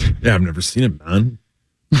 Yeah, I've never seen it, man.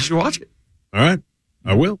 You should watch it. All right.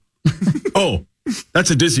 I will. Oh, that's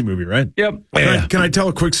a Disney movie, right? Yep. Can I tell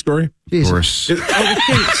a quick story? Of course. Okay,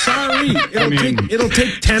 sorry. It'll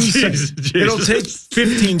take 10 seconds. It'll take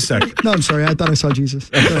 15 seconds. No, I'm sorry. I thought I saw Jesus.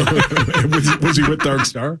 was he with Dark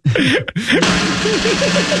Star? I'm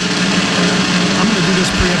going to do this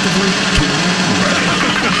preemptively.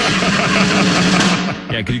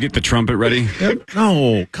 Yeah, can you get the trumpet ready?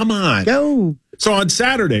 No, come on. Go. So on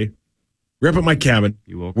Saturday, we're up at my cabin.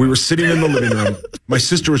 We were sitting in the living room. My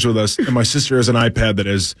sister was with us, and my sister has an iPad that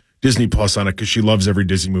has Disney Plus on it because she loves every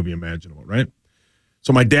Disney movie imaginable, right?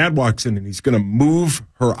 So my dad walks in, and he's going to move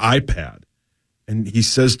her iPad. And he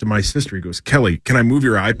says to my sister, he goes, "Kelly, can I move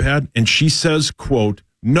your iPad?" And she says, quote,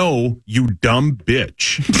 "No, you dumb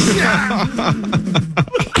bitch."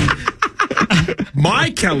 My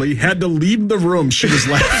Kelly had to leave the room. She was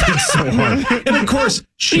laughing so hard. And of course,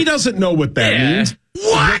 she doesn't know what that means.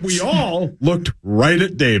 What? But we all looked right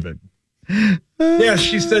at David. Yeah,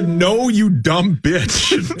 she said, "No, you dumb bitch."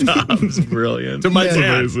 That's brilliant. To my dad.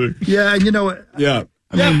 Amazing. Yeah, and you know what? Yeah.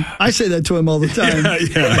 I mean, I say that to him all the time.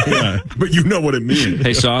 Yeah. But you know what it means.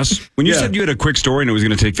 Hey, Sauce, when you said you had a quick story and it was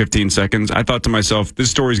going to take 15 seconds, I thought to myself,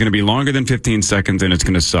 this story is going to be longer than 15 seconds and it's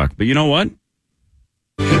going to suck. But you know what?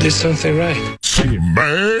 You did something right.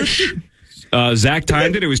 Smash. Zach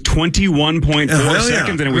timed it. It was 21.4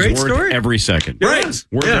 seconds, and it was Great worth story. every second. Right.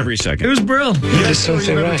 Worth every second. It was brilliant. You did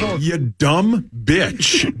something right. You dumb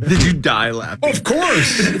bitch. Did you die laughing? Of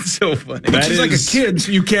course. It's so funny. But she's like a kid,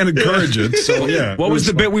 so you can't encourage it. So, yeah. What was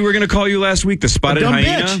the bit we were going to call you last week? The spotted dumb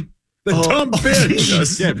hyena? bitch. The dumb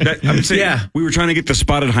bitch. Yeah, I'm saying we were trying to get the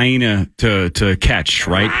spotted hyena to catch,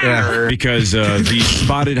 right? Yeah. Because the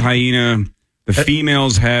spotted hyena, the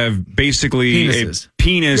females have basically Penises. a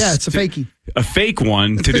penis. Yeah, it's a fakie. A fake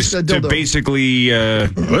one to It's a dildo. basically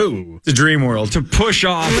It's a dream world. to push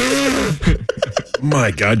off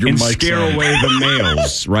My God, your and mic's scare on. away the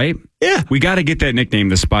males, right? Yeah. We got to get that nickname,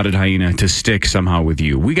 the spotted hyena, to stick somehow with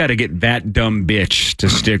you. We got to get that dumb bitch to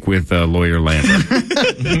stick with Lawyer Lambert.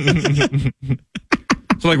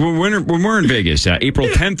 So, like, when we're in Vegas, April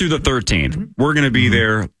 10th through the 13th, we're going to be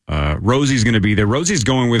there. Rosie's going to be there. Rosie's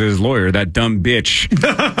going with his lawyer, that dumb bitch,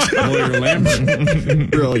 Lawyer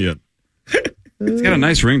Lambert. Brilliant. It's got a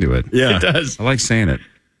nice ring to it. Yeah. It does. I like saying it.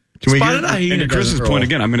 Can we Spotted get, hyena And to Chris's doesn't point roll.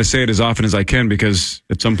 again, I'm going to say it as often as I can because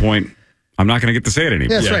at some point I'm not going to get to say it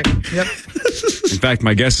anymore. Yeah, that's right. Yep. In fact,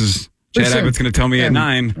 my guess is Chad Pretty soon. Abbott's going to tell me at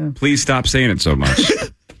 9, please stop saying it so much.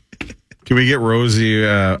 Can we get Rosie,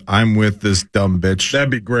 I'm with this dumb bitch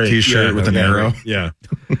That'd be great. t-shirt with an arrow? Yeah.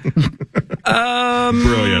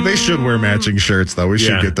 Brilliant. They should wear matching shirts, though. We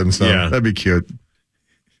should Yeah. get them some. Yeah. That'd be cute.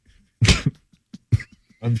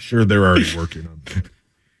 I'm sure they're already working on that.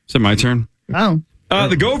 Is it my turn? Oh.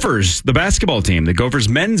 The Gophers, the basketball team, the Gophers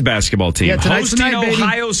men's basketball team, hosting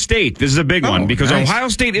Ohio State. This is a big one because Ohio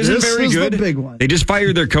State isn't very good. Big one. They just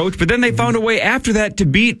fired their coach, but then they found a way after that to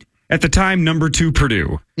beat, at the time, number 2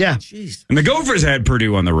 Purdue. Yeah. Jeez. And the Gophers had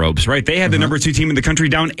Purdue on the ropes, right? They had the number 2 team in the country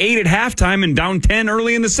down 8 at halftime and down 10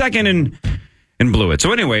 early in the second and blew it.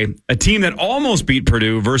 So anyway, a team that almost beat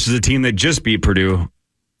Purdue versus a team that just beat Purdue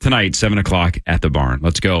tonight, 7 o'clock at the Barn.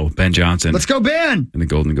 Let's go, Ben Johnson. Let's go, Ben. And the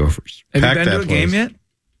Golden Gophers. Have you been to a game yet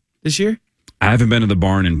this year? I haven't been to the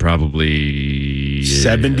Barn in probably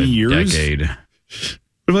 70 years. Decade. What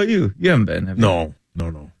about you? You haven't been, have you? No.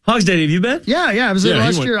 Hogs Daddy, have you been? Yeah, I was there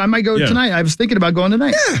last year. I might go tonight. I was thinking about going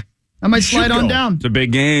tonight. Yeah. I might slide on down. It's a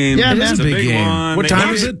big game. Yeah, it's a big game. One. What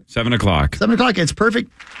time is it? 7 o'clock. 7 o'clock. It's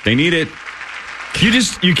perfect. They need it.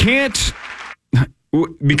 You can't,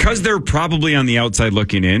 because they're probably on the outside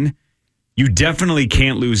looking in, you definitely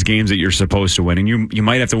can't lose games that you're supposed to win. And you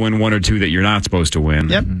might have to win 1 or 2 that you're not supposed to win.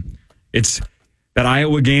 Yep. It's that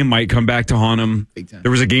Iowa game might come back to haunt them.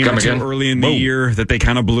 There was a game or two early in the year that they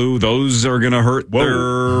kind of blew. Those are going to hurt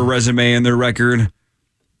their resume and their record.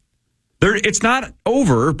 It's not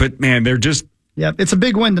over, but man, they're just. Yeah, it's a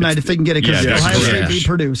big win tonight if they can get it because Ohio State beat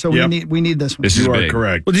Purdue. So we need this one. You are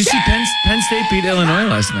correct. Well, did you see Penn State beat Illinois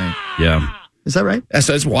last night? Yeah. Is that right?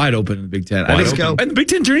 That's wide open in the Big Ten. Let's go. And the Big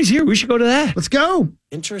Ten tourney's here. We should go to that. Let's go.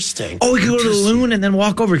 Interesting. Oh, we could go to the Loon and then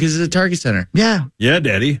walk over because it's a Target Center. Yeah. Yeah,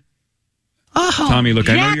 Daddy. Oh, Tommy, look,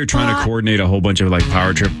 I know you're trying to coordinate a whole bunch of like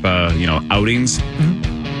power trip, outings.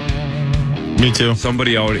 Me too.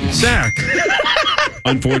 Somebody already. Zach.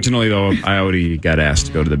 Unfortunately, though, I already got asked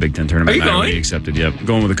to go to the Big Ten tournament. Are you and I going? already accepted. Yep,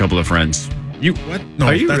 going with a couple of friends. You what? No,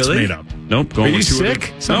 Are you that's really? made up. Nope. Going Are with you two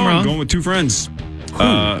sick? Other, Something no, wrong? I'm going with 2 friends.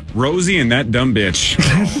 Rosie and that dumb bitch.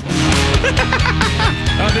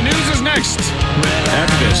 The news is next.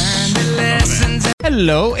 After this.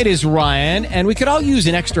 Hello, it is Ryan, and we could all use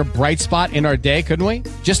an extra bright spot in our day, couldn't we?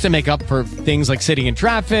 Just to make up for things like sitting in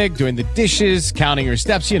traffic, doing the dishes, counting your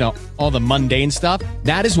steps, all the mundane stuff.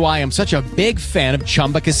 That is why I'm such a big fan of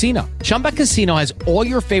Chumba Casino. Chumba Casino has all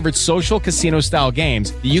your favorite social casino-style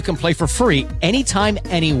games that you can play for free anytime,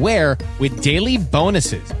 anywhere with daily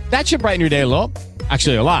bonuses. That should brighten your day a little.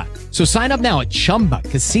 Actually, a lot. So sign up now at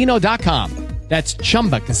ChumbaCasino.com. That's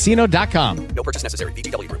ChumbaCasino.com. No purchase necessary.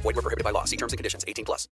 VGW Group. Void where prohibited by law. See terms and conditions. 18+.